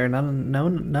 me either.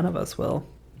 None of us will.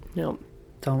 No.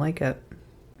 Don't like it.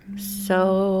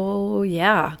 So,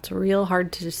 yeah, it's real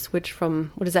hard to switch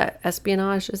from, what is that,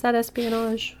 espionage? Is that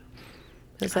espionage?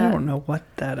 I don't know what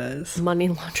that is. Money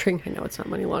laundering. I know it's not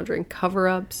money laundering.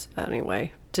 Cover-ups.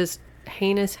 Anyway, just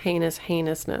heinous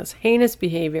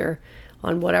behavior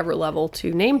on whatever level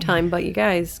to name time. But you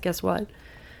guys, guess what?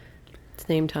 It's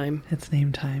name time. It's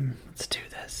name time. Let's do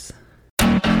this.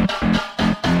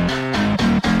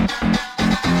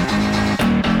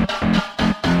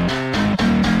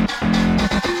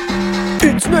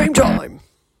 It's name time.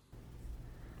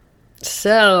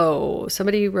 So,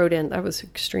 somebody wrote in, that was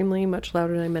extremely much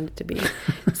louder than I meant it to be.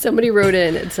 Somebody wrote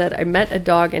in and said, I met a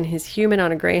dog and his human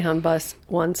on a Greyhound bus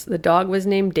once. The dog was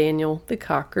named Daniel, the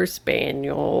Cocker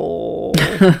Spaniel.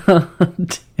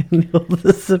 Daniel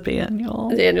the Spaniel.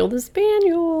 Daniel the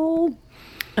Spaniel.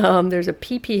 There's a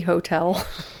PP hotel.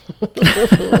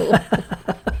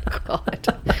 God.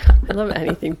 I love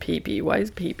anything PP. Why is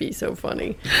PP so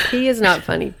funny? P is not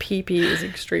funny. PP is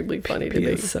extremely funny to me.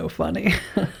 PP is so funny.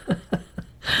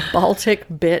 Baltic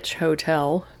Bitch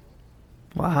Hotel.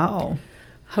 Wow.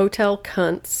 Hotel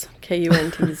Cunts.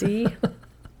 Kuntz.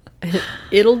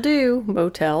 It'll Do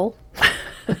Motel.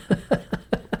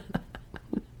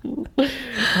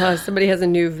 Somebody has a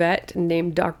new vet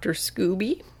named Dr.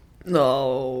 Scooby.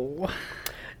 No.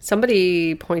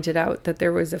 Somebody pointed out that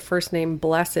there was a first name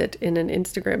Blessed in an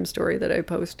Instagram story that I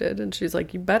posted. And she's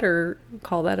like, you better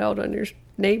call that out on your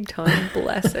name time,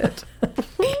 Blessed.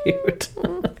 Cute.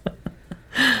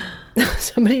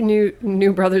 Somebody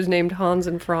new brothers named Hans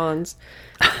and Franz.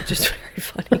 Just very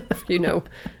funny,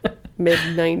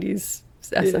 mid-90s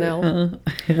SNL.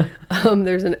 Yeah.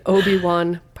 There's an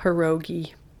Obi-Wan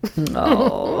pierogi.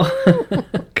 Oh,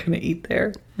 gonna eat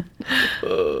there.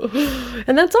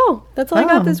 And that's all. That's all I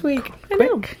got this week.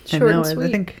 Quick. Short and sweet.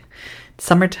 I think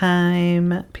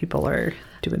summertime. People are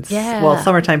doing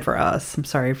summertime for us. I'm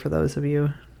sorry for those of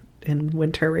you in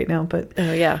winter right now, but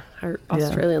oh yeah, our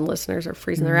Australian listeners are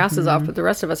freezing their asses off, but the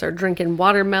rest of us are drinking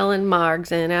watermelon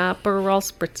margs and Aperol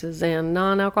spritzes and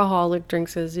non-alcoholic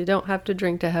drinks as you don't have to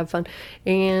drink to have fun,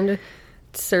 and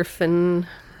surfing,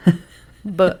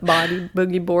 body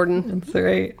boogie boarding. That's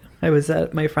right. I was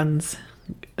at my friend's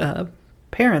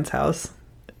parents' house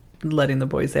letting the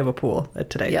boys, they have a pool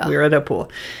today. We were at a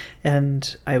pool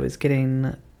and I was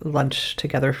getting lunch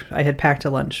together. I had packed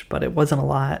a lunch, but it wasn't a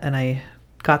lot, and I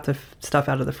got the stuff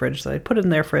out of the fridge, so I put it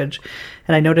in their fridge,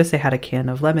 and I noticed they had a can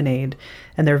of lemonade,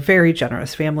 and they're a very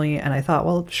generous family, and I thought,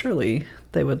 well, surely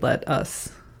they would let us,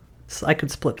 so I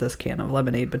could split this can of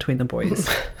lemonade between the boys,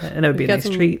 and it would be a nice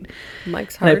treat.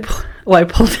 Mike's Hard. I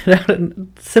pulled it out,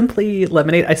 and Simply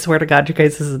Lemonade, I swear to God, you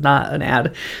guys, this is not an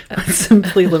ad.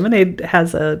 Simply Lemonade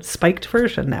has a spiked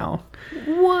version now.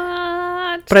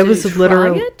 What? But I was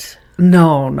literally...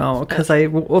 No, because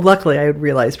luckily I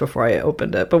realized before I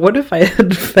opened it. But what if I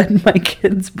had fed my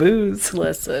kids booze?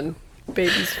 Listen,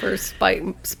 baby's first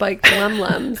spiked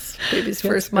Lem-Lems, baby's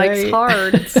first Mike's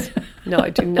Hards. No,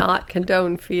 I do not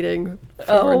condone feeding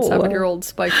 4 and 7-year-old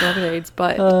spiked lemonades,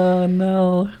 but oh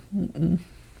no. Mm-mm.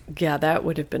 Yeah, that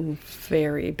would have been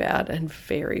very bad and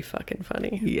very fucking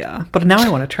funny. Yeah, but now I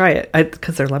want to try it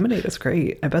because their lemonade is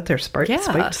great. I bet their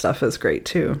spiked stuff is great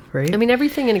too, right? I mean,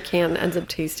 everything in a can ends up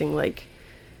tasting like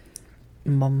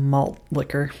malt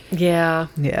liquor. Yeah,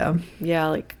 yeah,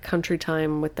 like country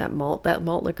time with that malt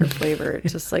liquor flavor.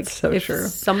 It's just like so if true.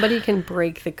 Somebody can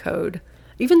break the code,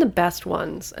 even the best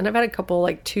ones, and I've had a couple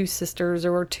like Two Sisters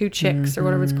or Two Chicks or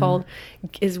whatever it's called,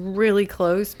 is really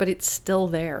close, but it's still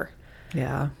there.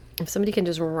 Yeah. If somebody can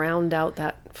just round out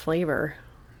that flavor,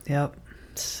 yep,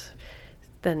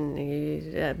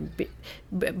 then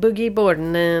boogie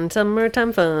boarding and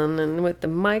summertime fun, and with the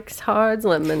Mike's Hards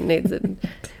lemonades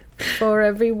for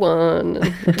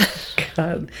everyone.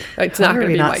 God, it's not going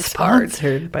to be Mike's Hards.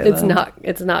 It's them. not.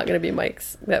 It's not going to be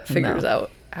Mike's that figures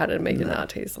out how to make it not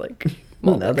taste like.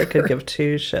 No, they could give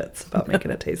 2 shits about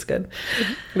making it taste good.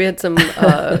 We had some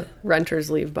renters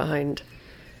leave behind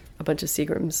a bunch of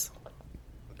Seagram's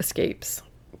Escapes,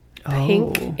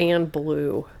 pink and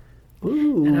blue.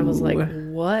 Ooh. And I was like,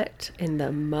 what in the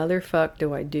motherfuck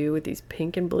do I do with these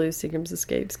pink and blue Seagram's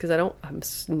Escapes? Because I'm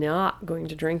not going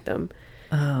to drink them.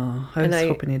 Oh, I was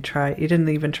hoping you'd try it. You didn't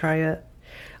even try it?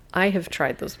 I have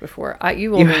tried those before.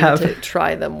 You only need to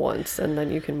try them once, and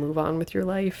then you can move on with your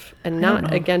life. And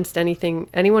not against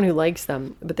anyone who likes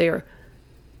them, but they are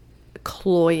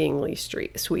cloyingly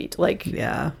sweet. Like,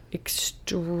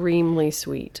 extremely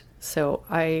sweet. So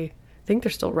I think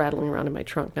they're still rattling around in my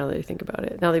trunk now that I think about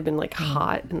it. Now they've been like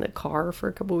hot in the car for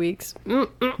a couple weeks.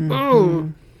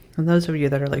 And those of you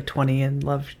that are like 20 and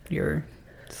love your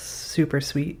super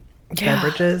sweet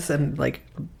beverages and like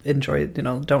enjoy,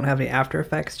 don't have any after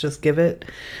effects, just give it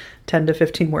 10 to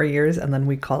 15 more years and then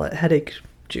we call it headache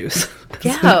juice.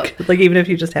 Yeah. like even if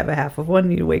you just have a half of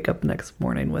one, you wake up next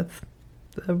morning with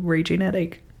a raging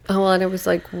headache. Oh, and I was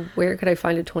like, where could I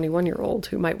find a 21-year-old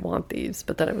who might want these?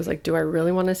 But then I was like, do I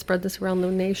really want to spread this around the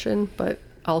nation? But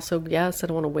also, yes, I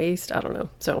don't want to waste. I don't know.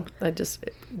 So I just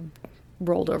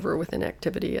rolled over with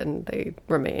inactivity, and they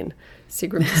remain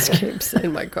Seagram's Escapes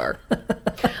in my car.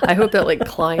 I hope that like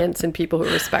clients and people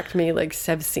who respect me like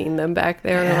have seen them back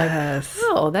there. Yes.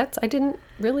 And are like, I didn't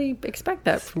really expect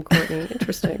that from Courtney.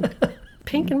 Interesting.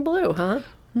 Pink and blue, huh?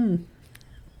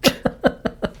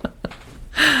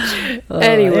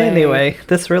 Anyway,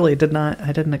 this really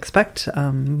I didn't expect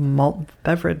malt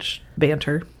beverage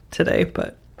banter today,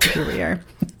 but here we are.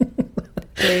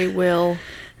 They will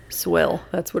swill.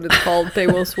 That's what it's called. They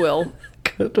will swill.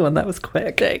 Good one. That was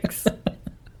quick. Thanks.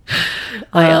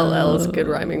 ILL is a good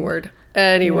rhyming word.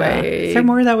 Anyway. Yeah. Is there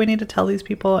more that we need to tell these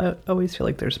people? I always feel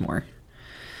like there's more.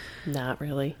 Not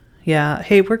really. Yeah.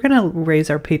 Hey, we're going to raise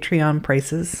our Patreon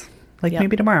prices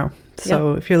maybe tomorrow.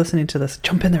 So if you're listening to this,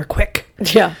 jump in there quick.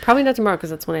 Yeah, probably not tomorrow because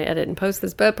that's when I edit and post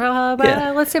this. But probably,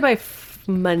 let's say by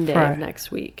Monday of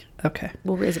next week. Okay.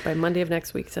 We'll raise it by Monday of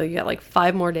next week. So you got like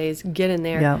 5 more days. Get in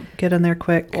there. Yeah, get in there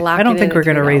quick. I don't think we're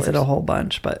going to raise it a whole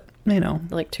bunch, but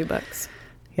like $2.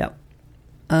 Yep.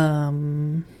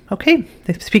 Okay.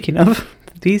 Speaking of,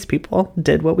 these people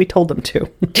did what we told them to.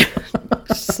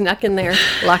 Snuck in there,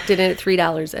 locked it in at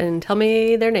 $3, and tell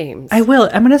me their names. I will.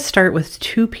 I'm going to start with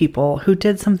 2 people who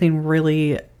did something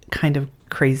really kind of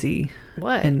crazy.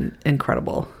 What? And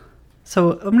incredible.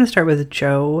 So I'm going to start with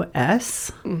Joe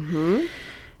S.,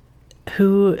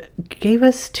 who gave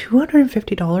us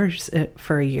 $250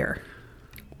 for a year.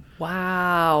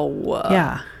 Wow.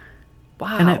 Yeah.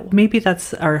 Wow. And maybe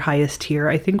that's our highest tier.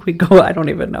 I think we go, I don't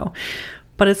even know.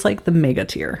 But it's like the mega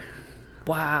tier.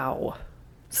 Wow.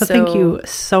 So thank you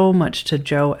so much to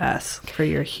Joe S. for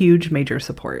your huge major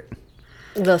support.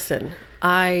 Listen,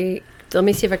 let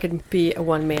me see if I can be a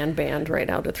one-man band right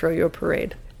now to throw you a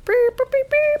parade.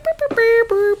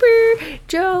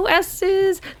 Joe S.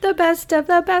 is the best of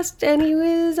the best, and he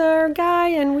is our guy,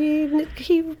 and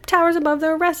he towers above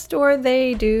the rest, or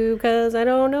they do, because I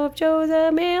don't know if Joe's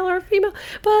a male or female,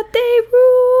 but they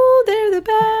rule. They're the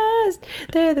best.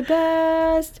 They're the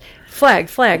best. Flag,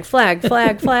 flag, flag,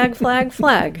 flag, flag, flag,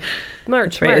 flag.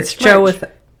 March, right. March, It's Joe March.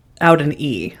 without an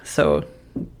E, so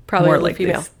probably more like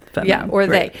female. Feminine. Yeah, or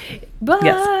right. they.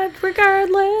 But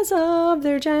regardless of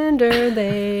their gender,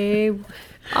 they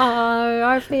are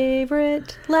our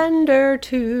favorite lender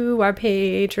to our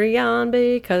Patreon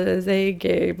because they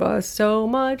gave us so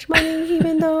much money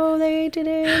even though they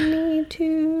didn't need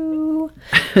to.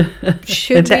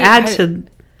 And to add to...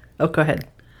 Oh, go ahead.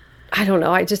 I don't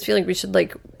know. I just feel like we should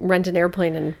like rent an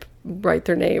airplane and write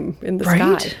their name in the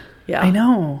Right? sky. Yeah. I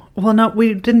know. Well, no,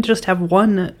 we didn't just have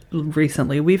one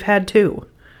recently. We've had 2.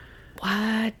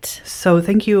 What? So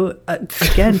thank you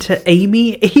again to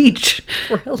Amy H.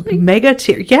 Really? Mega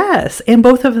tier. Yes. And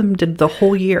both of them did the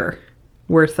whole year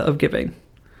worth of giving.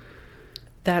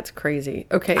 That's crazy.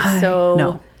 Okay, so...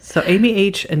 No. So Amy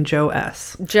H. and Joe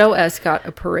S. Joe S. got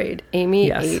a parade. Amy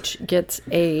Yes. H. gets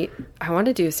a... I want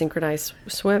to do a synchronized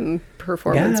swim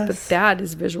performance, but Yes. that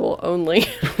is visual only.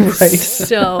 Right.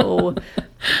 So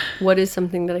what is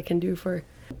something that I can do for...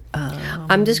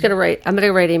 I'm going to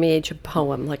write Amy H. a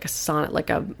poem, like a sonnet, like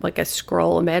a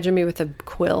scroll. Imagine me with a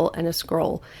quill and a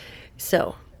scroll.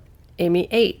 So, Amy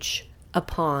H.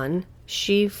 Upon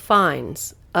she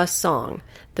finds a song.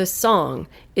 The song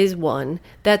is one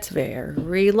that's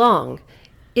very long.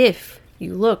 If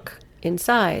you look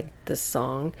inside the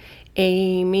song,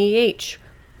 Amy H.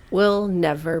 will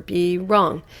never be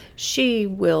wrong. She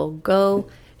will go,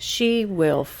 she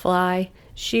will fly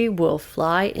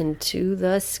into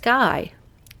the sky.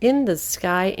 In the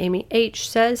sky, Amy H.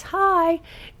 says hi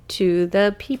to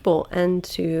the people and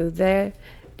to their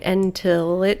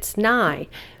until it's nigh.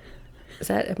 Is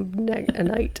that a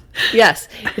night? Yes,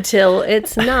 until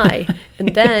it's nigh.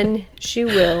 And then she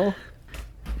will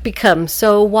become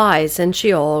so wise, and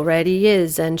she already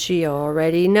is, and she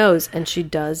already knows, and she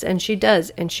does, and she does,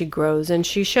 and she grows, and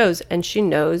she shows, and she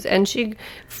knows, and she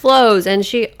flows, and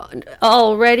she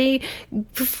already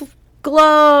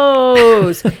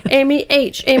glows. Amy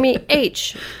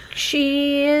H,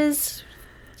 she is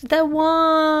the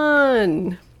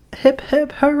one. Hip,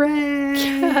 hip, hooray!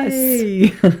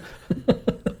 Yes.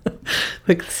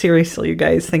 Like, seriously, you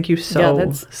guys, thank you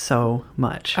so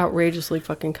much. Outrageously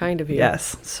fucking kind of you.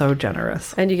 Yes, so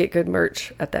generous. And you get good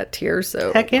merch at that tier,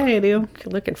 so Heck yeah, you do.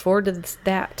 looking forward to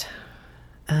that.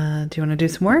 Do you want to do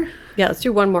some more? Yeah, let's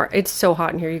do one more. It's so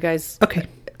hot in here, you guys. Okay.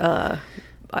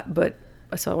 But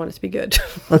so I want it to be good.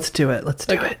 Let's do it.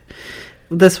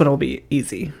 This one will be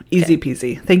easy. Easy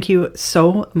peasy. Thank you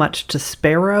so much to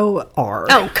Sparrow R.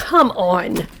 Oh, come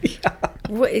on. Yeah.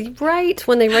 Right?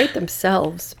 When they write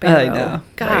themselves, Sparrow. I know.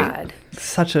 God. Right?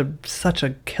 Such a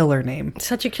killer name.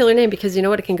 Such a killer name because you know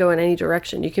what? It can go in any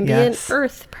direction. You can be an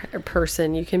earth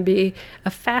person. You can be a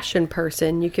fashion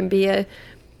person. You can be a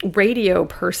radio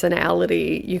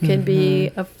personality. You can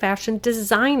be a fashion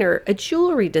designer, a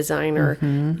jewelry designer.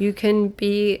 You can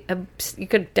you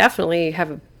could definitely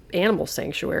have an animal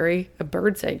sanctuary, a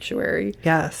bird sanctuary.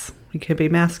 Yes. You could be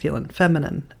masculine,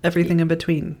 feminine, everything in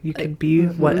between. You could be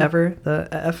whatever the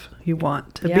F you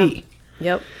want to be.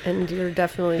 Yep. And you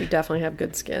definitely have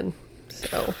good skin.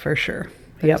 So for sure.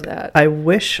 Yep. That. I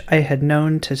wish I had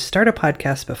known to start a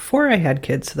podcast before I had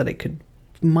kids so that I could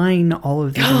mine all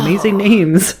of these amazing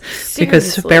names.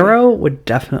 Because Sparrow would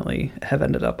definitely have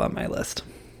ended up on my list.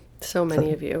 So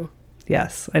many of you.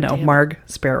 Yes, I know. Damn. Marg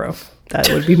Sparrow. That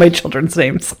would be my children's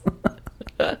names.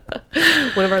 One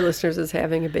of our listeners is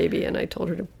having a baby, and I told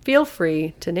her to feel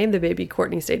free to name the baby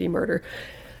Courtney Sadie Murder.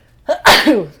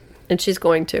 And she's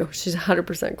going to. She's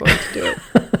 100% going to do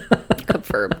it.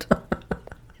 Confirmed.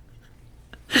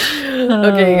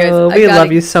 Okay, you guys. We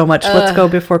love you so much. Let's go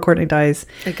before Courtney dies.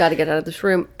 I got to get out of this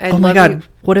room. Oh my God.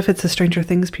 What if it's the Stranger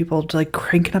Things people like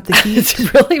cranking up the heat?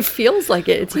 It really feels like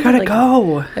it. It's we gotta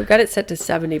go. I've got it set to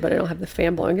 70, but I don't have the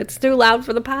fan blowing. It's too loud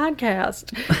for the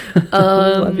podcast.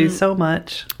 Love you so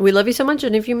much. We love you so much.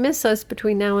 And if you miss us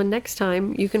between now and next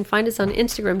time, you can find us on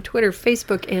Instagram, Twitter,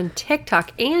 Facebook, and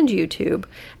TikTok, and YouTube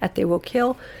at They Will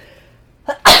Kill.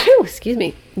 Excuse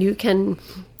me. You can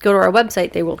go to our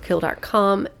website,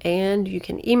 theywillkill.com, and you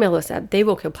can email us at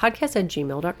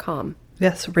theywillkillpodcast@gmail.com.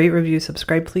 Yes, rate, review,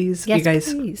 subscribe, please. Yes, you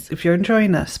guys, please. If you're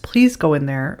enjoying us, please go in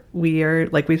there. We are,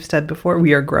 like we've said before,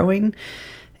 we are growing,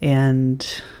 and,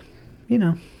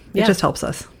 it just helps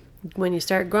us. When you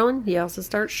start growing, you also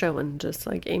start showing, just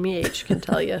like Amy H. can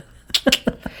tell you.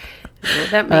 What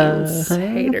that means,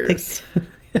 haters.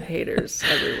 Haters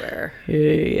everywhere.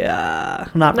 Yeah.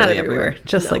 Not really everywhere.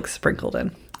 Just like sprinkled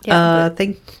in. Yeah.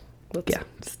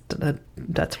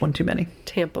 That's one too many.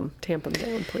 Tamp them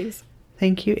down, please.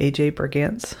 Thank you, AJ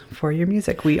Bergantz, for your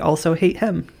music. We also hate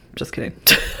him. Just kidding.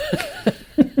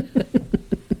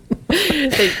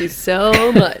 Thank you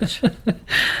so much.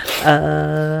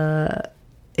 And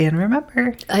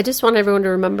remember, I just want everyone to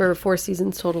remember 4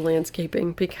 Seasons Total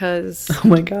Landscaping because... Oh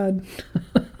my God.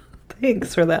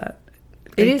 Thanks for that.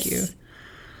 Thank you.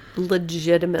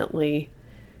 Legitimately...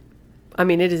 I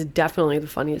mean, it is definitely the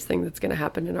funniest thing that's going to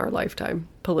happen in our lifetime,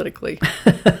 politically.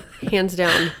 Hands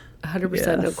down,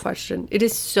 100%, no question. It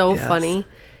is so funny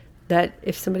that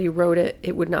if somebody wrote it,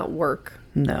 it would not work.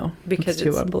 No, because it's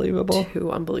too unbelievable.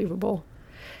 Too unbelievable.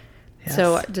 Yes.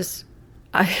 So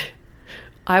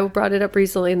I brought it up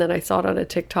recently, and then I saw it on a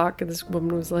TikTok, and this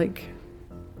woman was like,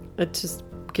 it just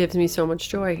gives me so much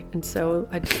joy. And so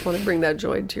I just want to bring that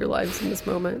joy to your lives in this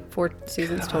moment. 4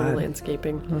 Seasons Total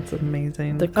Landscaping. That's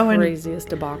amazing. The craziest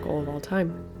debacle of all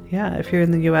time. Yeah, if you're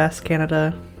in the U.S.,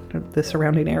 Canada, the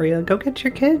surrounding area, go get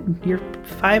your kid. You're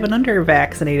 5 and under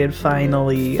vaccinated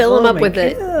finally. Fill them up with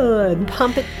it.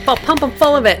 Pump them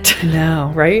full of it.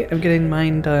 No, right? I'm getting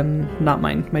mine done. Not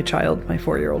mine. My child, my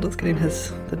 4-year-old, is getting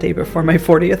his the day before my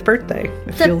 40th birthday.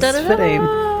 It feels fitting.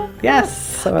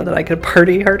 Yes, so that I could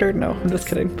party harder. No, I'm just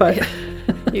kidding. But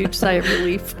huge sigh of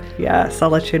relief. Yes,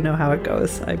 I'll let you know how it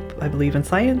goes. I believe in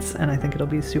science, and I think it'll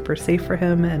be super safe for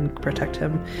him and protect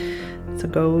him. So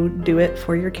go do it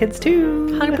for your kids too.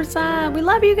 100%. We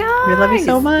love you guys. We love you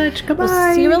so much. Goodbye.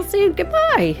 We'll see you real soon.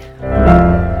 Goodbye.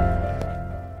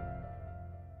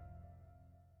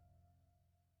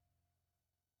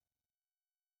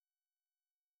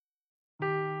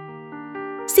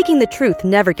 Seeking the truth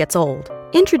never gets old.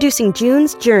 Introducing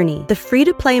June's Journey, the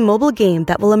free-to-play mobile game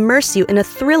that will immerse you in a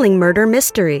thrilling murder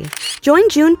mystery. Join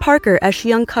June Parker as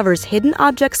she uncovers hidden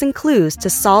objects and clues to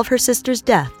solve her sister's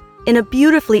death in a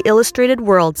beautifully illustrated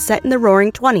world set in the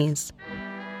Roaring '20s.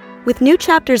 With new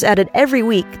chapters added every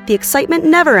week, the excitement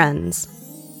never ends.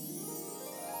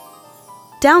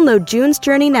 Download June's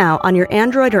Journey now on your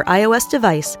Android or iOS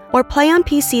device, or play on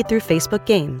PC through Facebook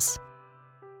Games.